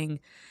storytelling.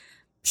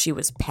 She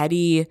was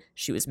petty,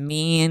 she was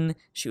mean,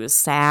 she was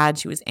sad,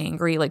 she was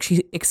angry. Like,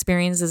 she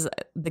experiences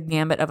the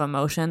gambit of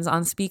emotions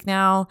on Speak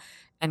Now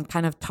and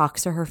kind of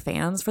talks to her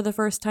fans for the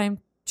first time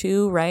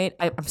too, right?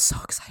 I'm so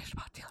excited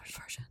about Taylor's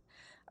version.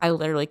 I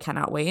literally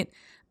cannot wait.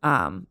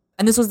 And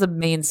this was the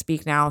main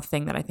Speak Now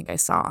thing that I think I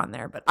saw on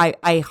there, but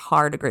I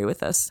hard agree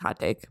with this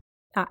hot take.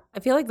 I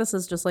feel like this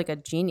is just like a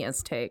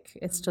genius take.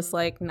 It's just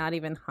like not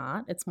even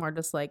hot. It's more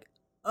just like,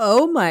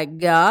 oh my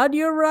God,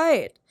 you're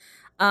right.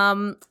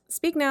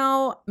 Speak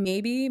Now,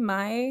 maybe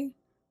my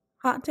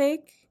hot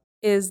take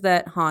is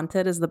that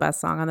Haunted is the best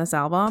song on this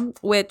album,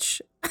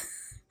 which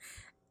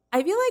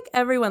I feel like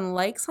everyone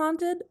likes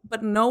Haunted,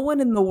 but no one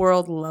in the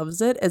world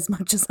loves it as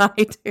much as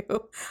I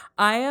do.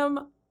 I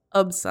am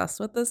obsessed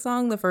with this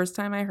song. The first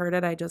time I heard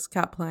it, I just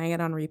kept playing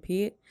it on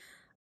repeat.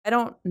 I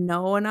don't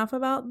know enough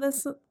about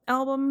this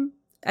album.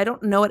 I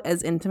don't know it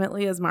as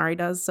intimately as Mari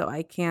does, so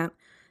I can't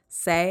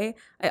say.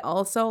 I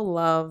also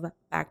love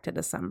Back to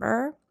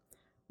December,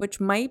 which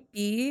might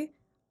be,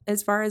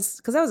 as far as,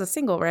 because I was a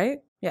single, right?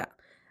 Yeah.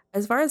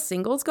 As far as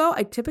singles go,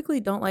 I typically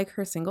don't like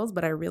her singles,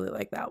 but I really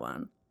like that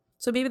one.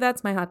 So maybe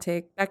that's my hot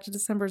take. Back to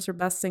December is her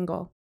best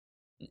single.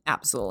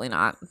 Absolutely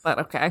not. But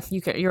okay,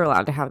 you're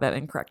allowed to have that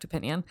incorrect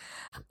opinion.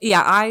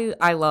 Yeah,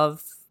 I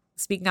love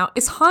Speak Now.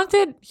 Is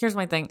Haunted, here's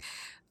my thing.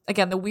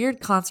 Again, the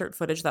weird concert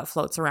footage that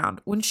floats around.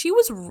 When she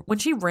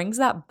rings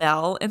that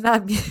bell in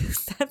that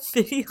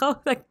video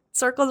that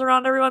circles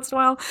around every once in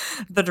a while,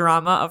 the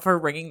drama of her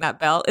ringing that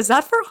bell, is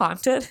that for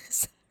Haunted?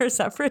 Or is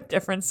that for a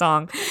different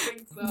song?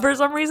 So. For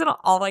some reason,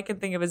 all I can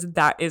think of is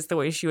that is the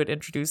way she would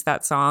introduce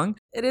that song.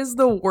 It is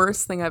the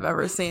worst thing I've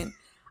ever seen.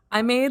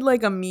 I made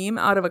like a meme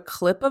out of a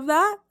clip of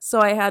that, so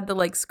I had to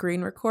like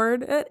screen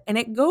record it, and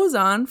it goes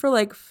on for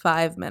like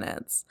 5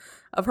 minutes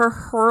of her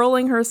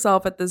hurling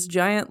herself at this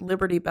giant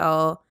Liberty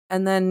Bell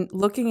and then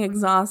looking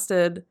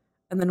exhausted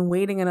and then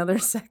waiting another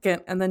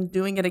second and then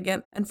doing it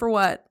again. And for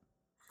what?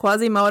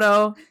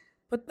 Quasimodo,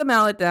 put the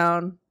mallet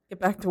down, get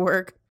back to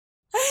work.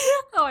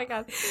 Oh my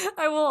God.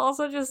 I will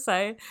also just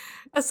say,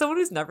 as someone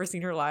who's never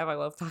seen her live, I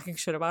love talking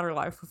shit about her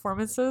live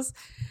performances.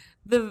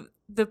 The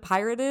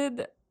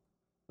pirated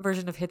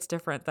version of Hits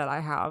Different that I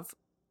have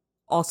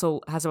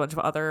also has a bunch of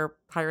other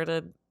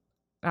pirated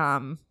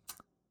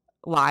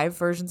live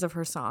versions of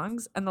her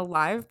songs. And the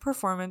live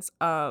performance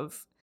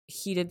of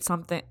He Did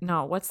Something.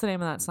 No, what's the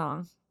name of that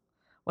song?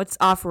 What's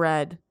Off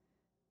Red?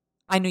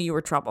 I Knew You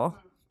Were Trouble.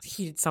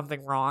 He did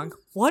something wrong.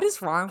 What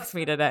is wrong with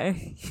me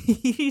today?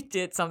 He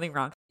did something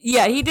wrong.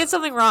 Yeah, he did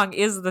something wrong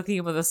is the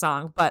theme of the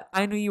song, but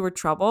I Knew You Were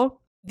Trouble.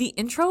 The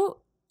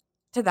intro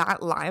to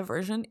that live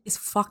version is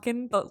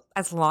fucking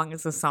as long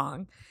as the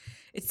song.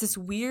 It's this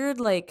weird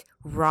like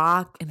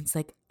rock, and it's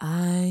like,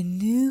 I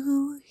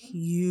knew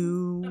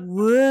you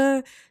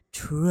were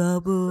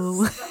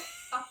trouble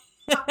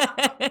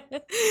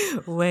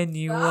when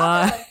you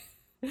are.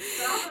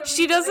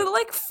 She does it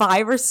like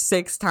 5 or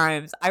 6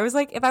 times. I was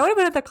like, if I would have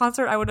been at the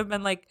concert, I would have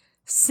been like,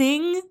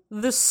 sing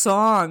the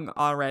song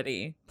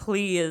already,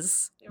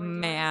 please,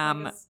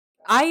 ma'am.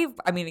 I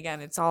mean, again,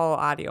 it's all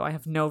audio. I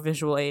have no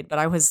visual aid, but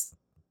I was,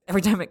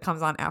 every time it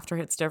comes on after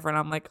Hits Different,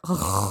 I'm like,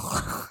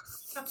 oh.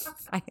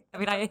 I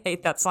mean, I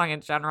hate that song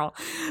in general,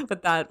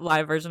 but that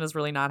live version has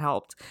really not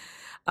helped.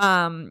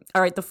 All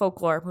right, the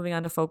folklore. Moving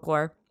on to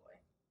folklore.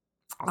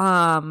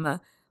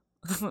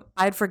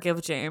 I'd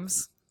forgive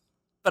James,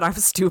 but I'm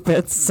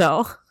stupid,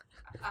 so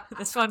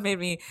this one made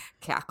me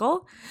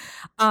cackle.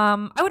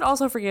 I would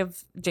also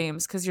forgive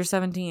James because you're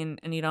 17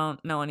 and you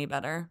don't know any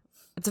better.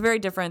 It's very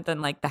different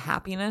than like the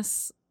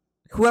Happiness.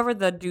 Whoever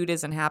the dude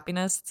is in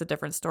Happiness, it's a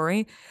different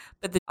story.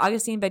 But the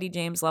Augustine, Betty,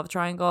 James love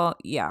triangle,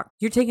 yeah.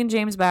 You're taking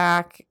James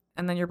back,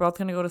 and then you're both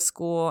going to go to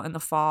school in the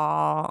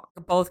fall.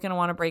 You're both going to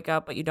want to break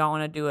up, but you don't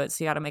want to do it,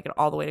 so you got to make it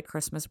all the way to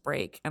Christmas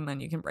break, and then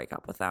you can break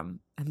up with them.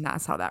 And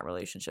that's how that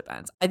relationship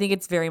ends. I think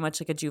it's very much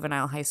like a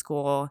juvenile high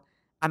school,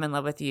 I'm in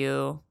love with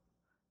you.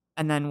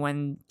 And then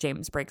when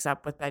James breaks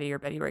up with Betty or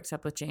Betty breaks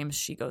up with James,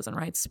 she goes and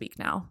writes Speak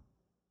Now.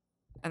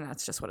 And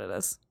that's just what it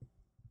is.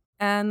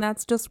 And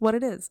that's just what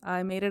it is.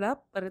 I made it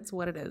up, but it's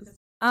what it is.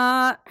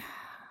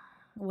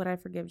 Would I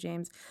forgive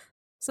James?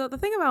 So the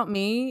thing about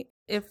me,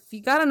 if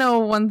you got to know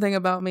one thing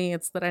about me,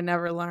 it's that I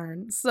never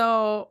learn.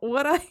 So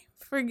would I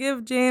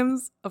forgive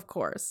James? Of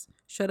course.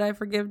 Should I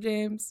forgive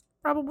James?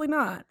 Probably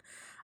not.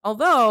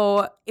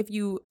 Although, if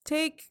you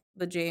take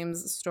the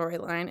James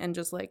storyline and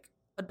just like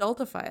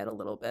adultify it a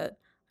little bit,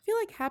 I feel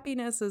like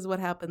Happiness is what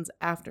happens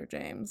after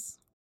James.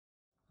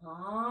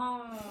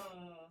 Oh.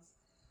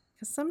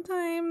 Because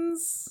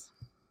sometimes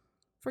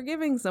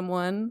forgiving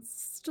someone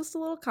is just a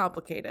little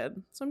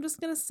complicated. So I'm just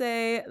going to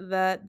say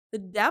that the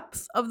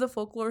depth of the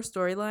folklore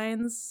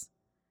storylines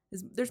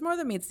is there's more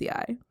than meets the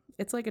eye.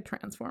 It's like a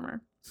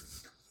transformer.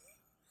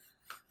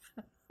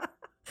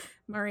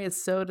 Murray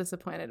is so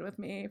disappointed with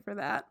me for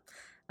that.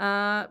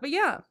 But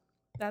yeah,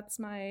 that's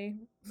my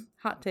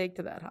hot take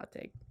to that hot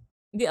take.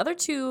 The other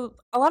two,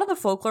 a lot of the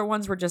folklore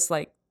ones were just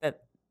like that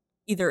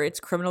either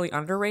it's criminally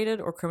underrated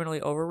or criminally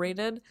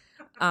overrated.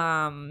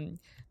 The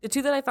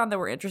two that I found that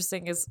were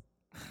interesting is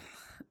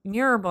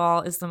Mirror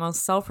Ball is the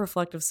most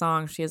self-reflective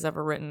song she has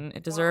ever written.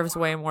 It deserves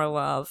way more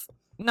love.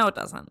 No, it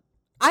doesn't.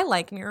 I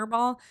like Mirror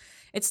Ball.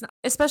 It's not,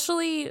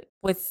 especially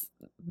with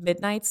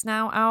Midnight's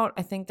now out,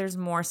 I think there's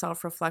more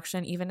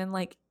self-reflection even in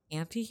like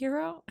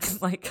Antihero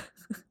like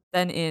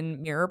than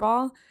in Mirror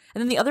Ball.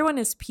 And then the other one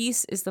is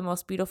Peace is the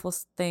most beautiful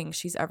thing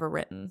she's ever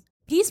written.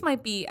 Peace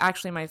might be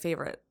actually my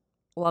favorite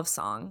love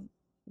song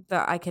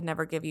that I Can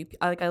Never Give You.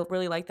 I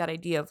really like that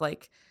idea of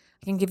like,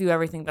 I can give you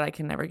everything, but I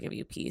can never give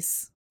you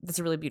peace. That's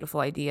a really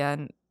beautiful idea.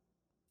 And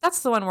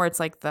that's the one where it's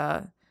like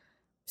the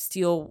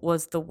steel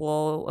was the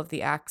wool of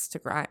the axe to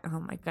grind.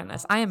 Oh my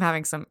goodness. I am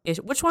having some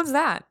issue. Which one's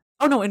that?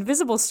 Oh no,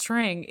 Invisible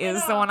String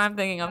is the one I'm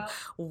thinking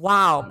of.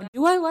 Wow.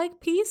 Do I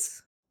like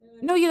peace?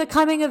 No, the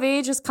coming of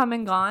age is come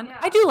and gone. Yeah.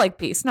 I do like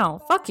peace.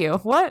 No, fuck you.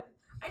 What?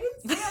 I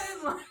didn't say I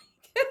didn't like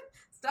it.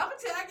 Stop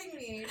attacking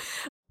me.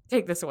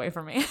 Take this away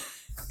from me.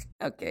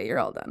 Okay, you're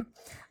all done.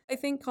 I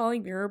think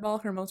calling Mirror Ball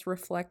her most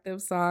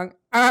reflective song.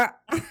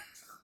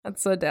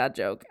 That's a dad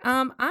joke.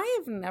 I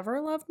have never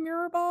loved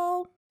Mirror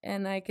Ball,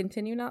 and I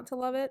continue not to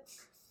love it.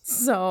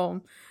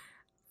 So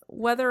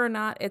whether or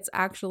not it's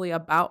actually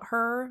about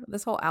her,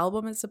 this whole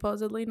album is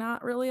supposedly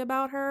not really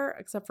about her,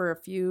 except for a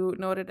few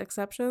noted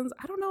exceptions.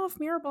 I don't know if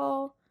Mirror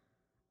Ball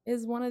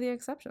is one of the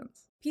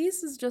exceptions.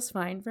 Peace is just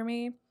fine for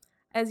me.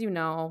 As you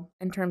know,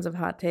 in terms of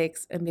hot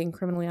takes and being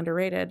criminally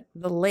underrated,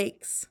 The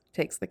Lakes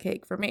takes the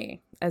cake for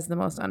me as the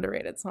most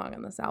underrated song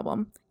on this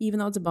album, even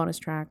though it's a bonus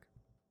track.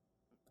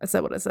 I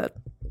said what I said.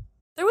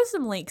 There was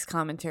some Lakes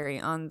commentary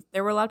on,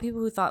 there were a lot of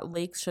people who thought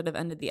Lakes should have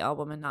ended the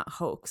album and not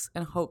Hoax,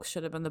 and Hoax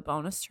should have been the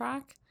bonus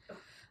track,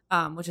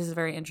 which is a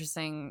very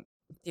interesting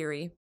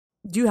theory.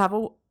 Do you have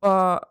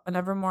an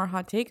Evermore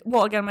hot take?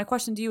 Well, again, my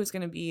question to you is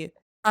going to be,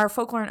 are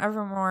Folklore and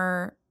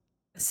Evermore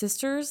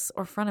sisters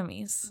or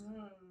frenemies?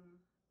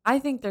 I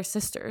think they're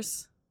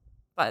sisters,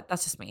 but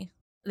that's just me.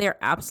 They're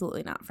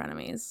absolutely not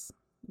frenemies.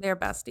 They're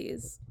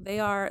besties. They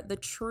are the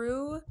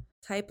true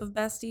type of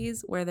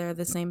besties where they're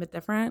the same but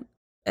different.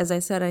 As I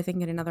said, I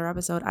think in another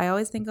episode, I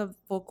always think of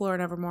Folklore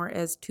and Evermore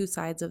as two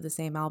sides of the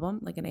same album,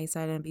 like an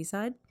A-side and a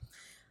B-side.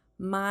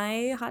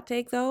 My hot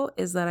take, though,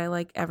 is that I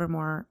like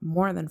Evermore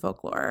more than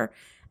Folklore.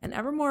 And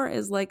Evermore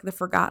is like the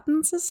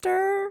forgotten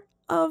sister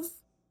of,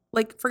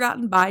 like,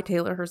 forgotten by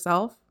Taylor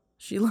herself.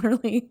 She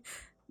literally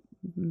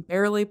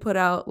barely put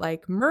out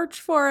like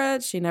merch for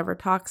it. She never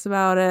talks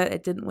about it.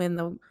 It didn't win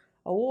the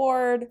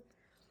award.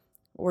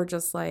 We're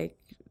just like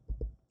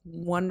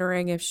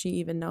wondering if she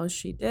even knows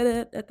she did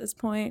it at this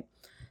point.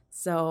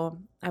 So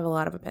I have a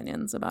lot of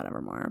opinions about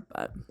Evermore,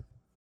 but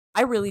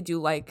I really do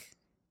like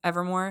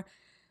Evermore.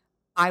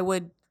 I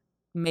would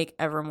make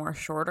Evermore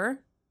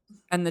shorter.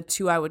 And the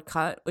two I would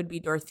cut would be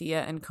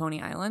Dorothea and Coney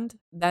Island.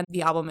 Then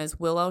the album is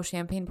Willow,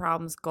 Champagne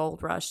Problems,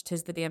 Gold Rush,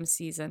 Tis the Damn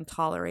Season,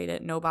 Tolerate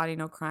It, No Body,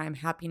 No Crime,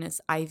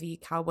 Happiness, Ivy,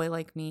 Cowboy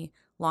Like Me,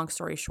 Long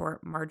Story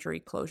Short, Marjorie,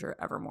 Closure,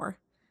 Evermore.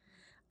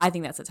 I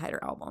think that's a tighter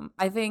album.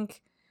 I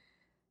think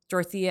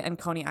Dorothea and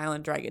Coney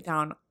Island drag it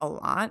down a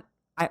lot.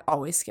 I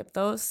always skip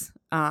those.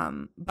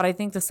 But I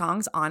think the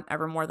songs on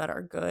Evermore that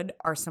are good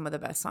are some of the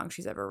best songs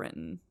she's ever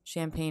written.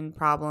 Champagne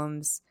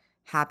Problems,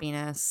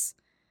 Happiness.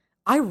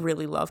 I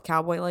really love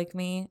Cowboy Like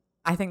Me.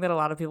 I think that a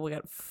lot of people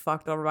get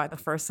fucked over by the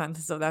first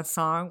sentence of that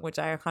song, which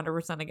I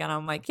 100% again,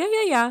 I'm like,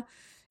 yeah.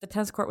 The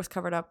tennis court was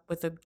covered up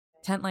with a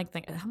tent-like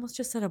thing. I almost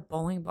just said a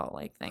bowling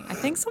ball-like thing. I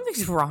think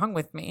something's wrong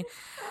with me.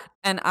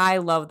 And I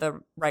love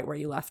the Right Where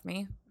You Left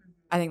Me.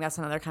 I think that's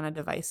another kind of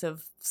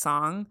divisive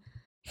song.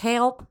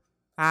 Help.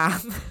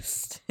 I'm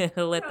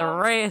still at the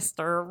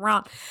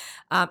restaurant.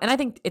 And I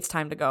think It's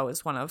Time to Go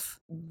is one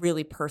of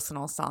really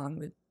personal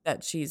songs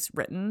that she's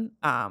written.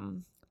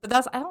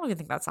 But I don't even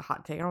think that's a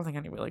hot take. I don't think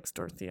anybody likes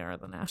Dorothea or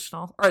the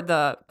National or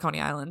the Coney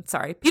Island.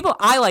 Sorry.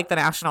 I like the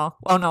National.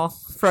 Oh no,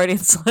 Freudian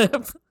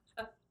slip.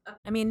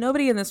 I mean,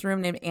 nobody in this room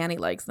named Annie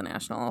likes the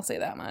National. I'll say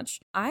that much.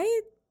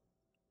 I,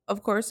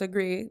 of course,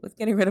 agree with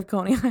getting rid of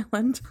Coney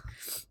Island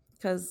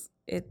because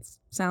it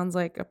sounds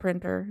like a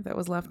printer that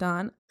was left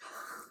on.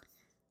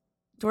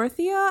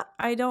 Dorothea,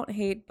 I don't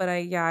hate, but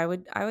I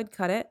would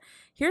cut it.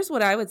 Here's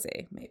what I would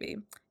say, maybe,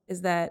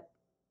 is that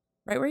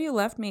Right Where You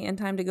Left Me and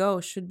Time to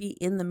Go should be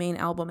in the main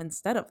album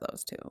instead of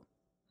those two.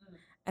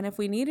 And if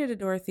we needed a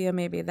Dorothea,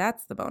 maybe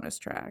that's the bonus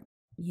track.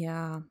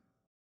 Yeah.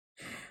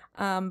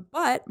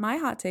 But my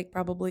hot take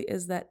probably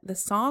is that the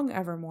song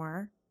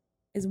Evermore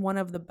is one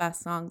of the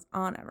best songs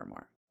on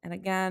Evermore. And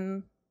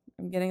again,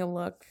 I'm getting a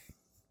look.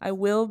 I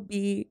will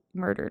be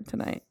murdered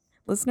tonight.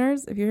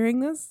 Listeners, if you're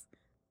hearing this,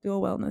 do a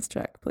wellness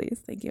check,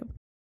 please. Thank you.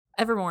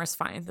 Evermore is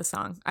fine, the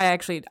song. I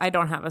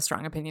don't have a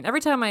strong opinion.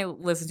 Every time I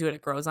listen to it,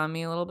 it grows on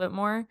me a little bit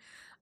more.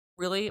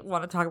 Really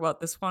want to talk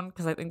about this one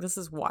because I think this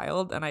is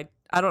wild. And I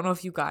don't know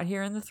if you got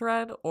here in the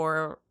thread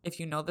or if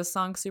you know this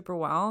song super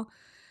well.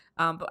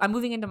 But I'm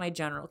moving into my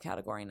general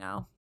category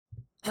now.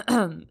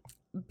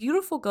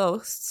 Beautiful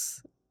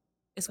Ghosts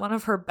is one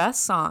of her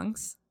best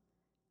songs.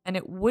 And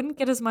it wouldn't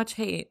get as much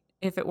hate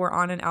if it were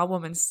on an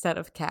album instead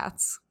of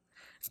Cats.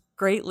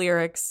 Great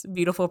lyrics,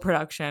 beautiful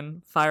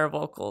production, fire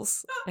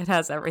vocals. It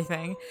has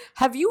everything.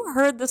 Have you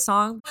heard the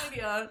song?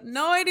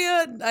 No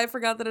idea. I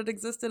forgot that it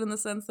existed in the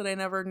sense that I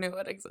never knew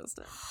it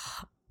existed.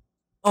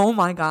 Oh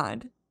my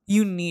God.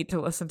 You need to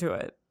listen to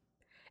it.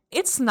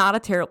 It's not a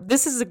terrible...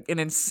 This is an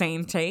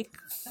insane take.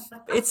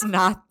 It's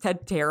not a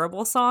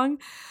terrible song.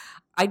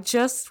 I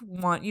just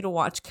want you to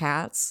watch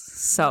Cats.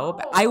 So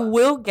I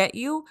will get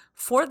you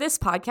for this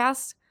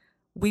podcast.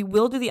 We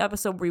will do the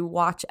episode where we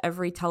watch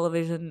every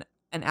television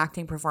and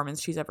acting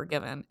performance she's ever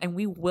given, and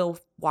we will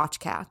watch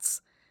Cats,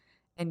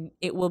 and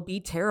it will be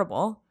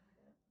terrible,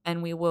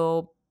 and we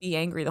will be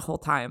angry the whole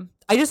time.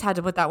 I just had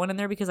to put that one in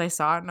there because I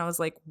saw it and I was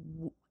like,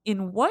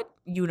 in what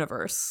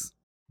universe?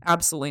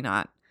 Absolutely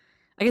not.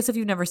 I guess if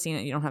you've never seen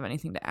it, you don't have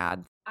anything to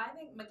add. I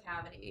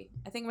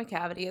think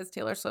Macavity is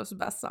Taylor Swift's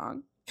best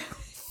song.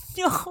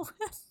 No.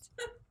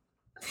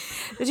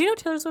 Did you know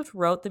Taylor Swift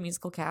wrote the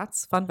musical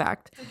Cats? Fun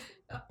fact.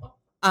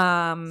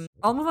 I'll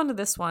move on to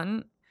this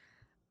one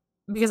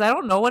because I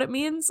don't know what it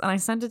means, and I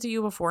sent it to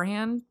you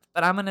beforehand,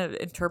 but I'm going to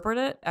interpret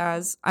it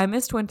as, I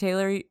missed when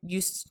Taylor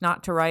used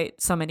not to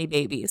write so many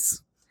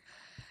babies,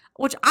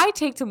 which I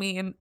take to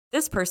mean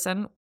this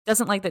person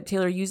doesn't like that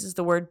Taylor uses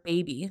the word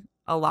baby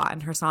a lot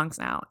in her songs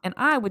now. And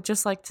I would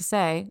just like to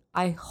say,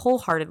 I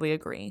wholeheartedly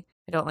agree.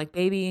 I don't like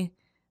baby.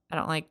 I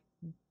don't like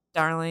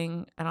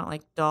darling. I don't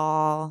like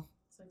doll.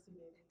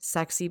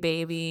 Sexy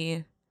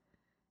baby.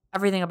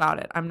 Everything about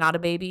it. I'm not a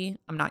baby.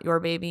 I'm not your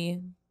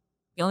baby.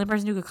 The only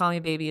person who could call me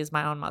baby is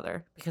my own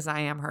mother because I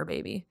am her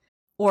baby.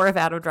 Or if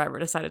Adam Driver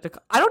decided to,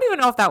 I don't even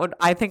know if that would,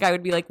 I think I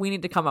would be like, we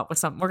need to come up with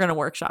something. We're going to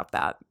workshop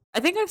that. I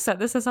think I've said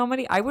this to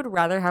somebody. I would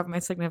rather have my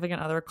significant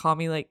other call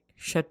me like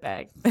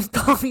shitbag than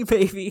call me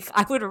baby.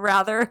 I would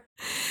rather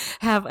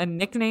have a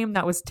nickname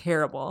that was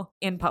terrible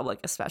in public,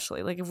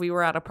 especially. Like if we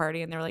were at a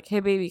party and they're like, hey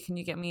baby, can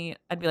you get me?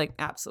 I'd be like,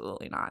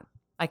 absolutely not.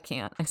 I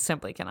can't. I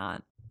simply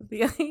cannot.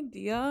 The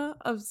idea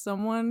of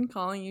someone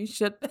calling you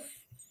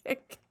shitbag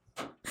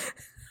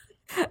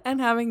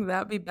and having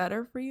that be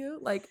better for you.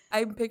 Like,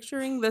 I'm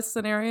picturing this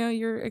scenario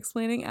you're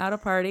explaining at a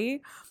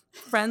party,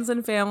 friends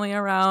and family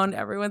around,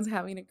 everyone's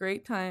having a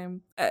great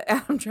time.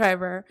 Adam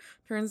Driver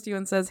turns to you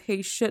and says, hey,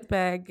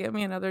 shitbag, get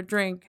me another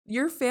drink.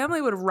 Your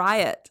family would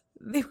riot.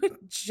 They would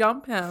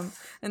jump him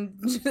and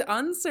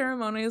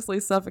unceremoniously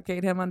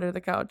suffocate him under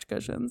the couch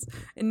cushions.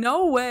 In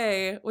no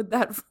way would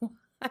that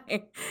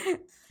fly.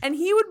 And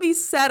he would be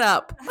set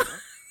up.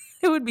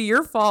 It would be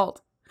your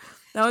fault.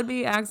 That would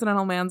be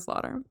accidental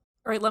manslaughter.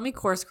 All right, let me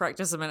course correct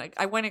just a minute.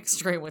 I went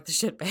extreme with the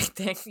shitbag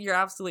thing. You're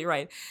absolutely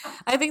right.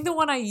 I think the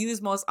one I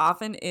use most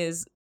often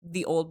is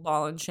the old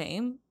ball and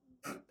chain.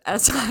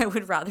 as I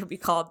would rather be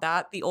called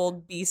that, the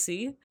old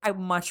BC. I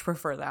much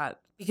prefer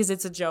that because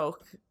it's a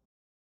joke.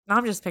 Now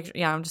I'm just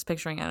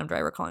picturing Adam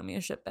Driver calling me a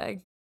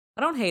shitbag.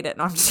 I don't hate it.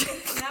 No, I'm just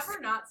It's never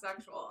not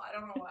sexual. I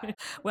don't know why.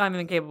 well, I'm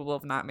incapable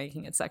of not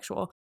making it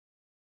sexual.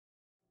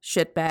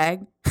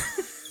 Shitbag.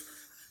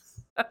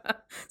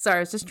 Sorry, I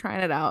was just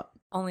trying it out.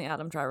 Only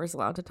Adam Driver's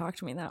allowed to talk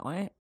to me that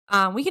way.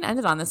 We can end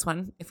it on this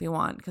one if we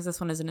want, because this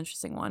one is an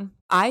interesting one.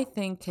 I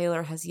think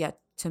Taylor has yet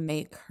to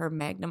make her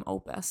magnum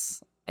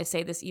opus. I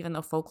say this even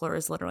though Folklore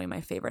is literally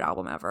my favorite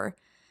album ever.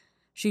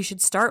 She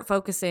should start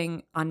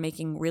focusing on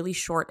making really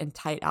short and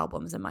tight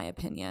albums, in my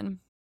opinion.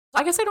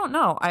 I guess I don't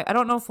know. I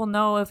don't know if we'll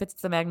know if it's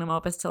the magnum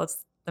opus till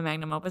it's the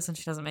magnum opus and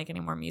she doesn't make any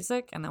more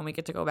music, and then we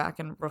get to go back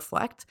and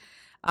reflect.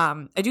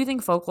 I do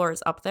think Folklore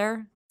is up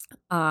there.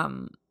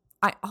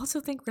 I also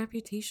think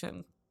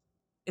Reputation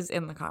is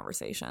in the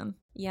conversation.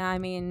 Yeah, I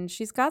mean,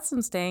 she's got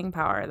some staying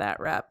power, that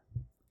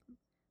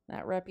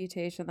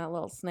Reputation, that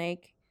little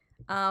snake.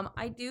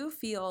 I do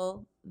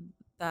feel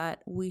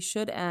that we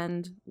should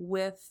end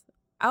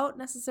without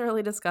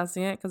necessarily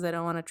discussing it, because I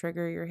don't want to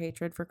trigger your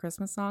hatred for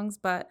Christmas songs,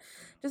 but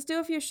just do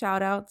a few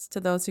shout outs to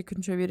those who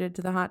contributed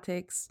to the hot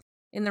takes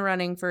in the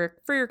running for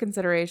your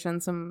consideration.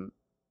 Some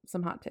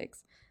hot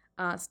takes.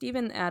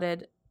 Stephen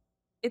added,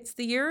 "It's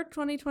the year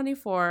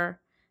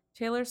 2024.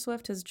 Taylor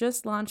Swift has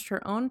just launched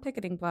her own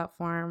ticketing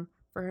platform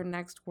for her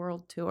next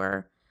world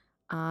tour."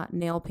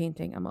 Nail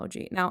painting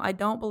emoji. Now, I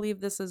don't believe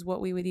this is what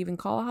we would even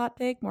call a hot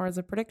take, more as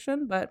a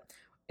prediction, but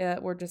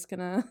we're just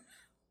gonna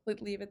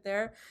leave it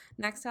there.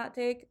 Next hot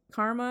take: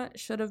 Karma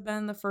should have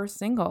been the first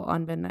single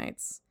on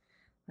Midnights.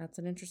 That's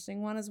an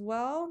interesting one as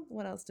well.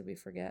 What else did we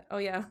forget? Oh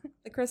yeah,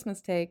 the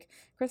Christmas take.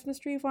 Christmas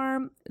Tree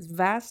Farm is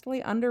vastly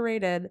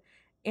underrated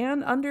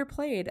and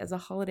underplayed as a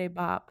holiday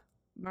bop.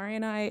 Mari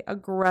and I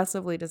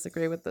aggressively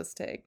disagree with this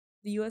take.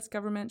 The U.S.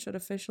 government should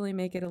officially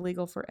make it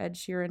illegal for Ed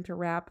Sheeran to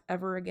rap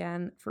ever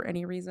again for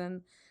any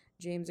reason.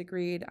 James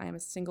agreed. I am a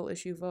single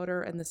issue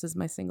voter, and this is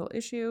my single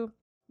issue.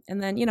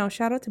 And then,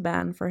 shout out to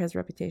Ben for his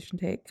Reputation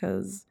take,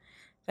 because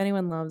if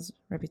anyone loves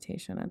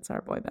Reputation, it's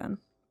our boy Ben.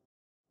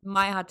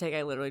 My hot take,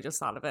 I literally just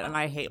thought of it, and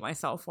I hate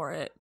myself for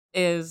it,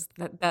 is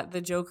that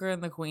The Joker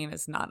and the Queen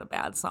is not a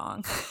bad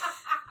song.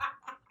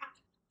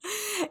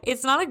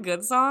 It's not a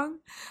good song,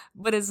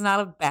 but it's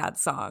not a bad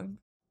song,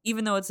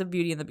 even though it's a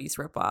Beauty and the Beast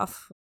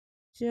ripoff.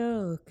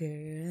 Joker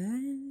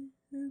and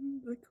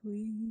the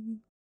Queen.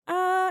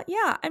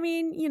 Yeah, I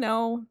mean,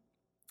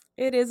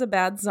 it is a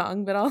bad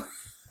song, but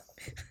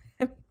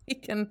we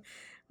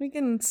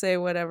can say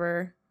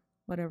whatever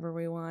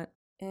we want.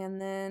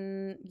 And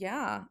then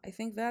yeah, I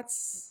think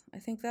that's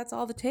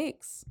all the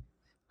takes.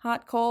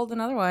 Hot, cold,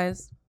 and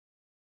otherwise.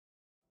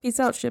 Peace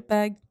out,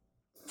 shitbag.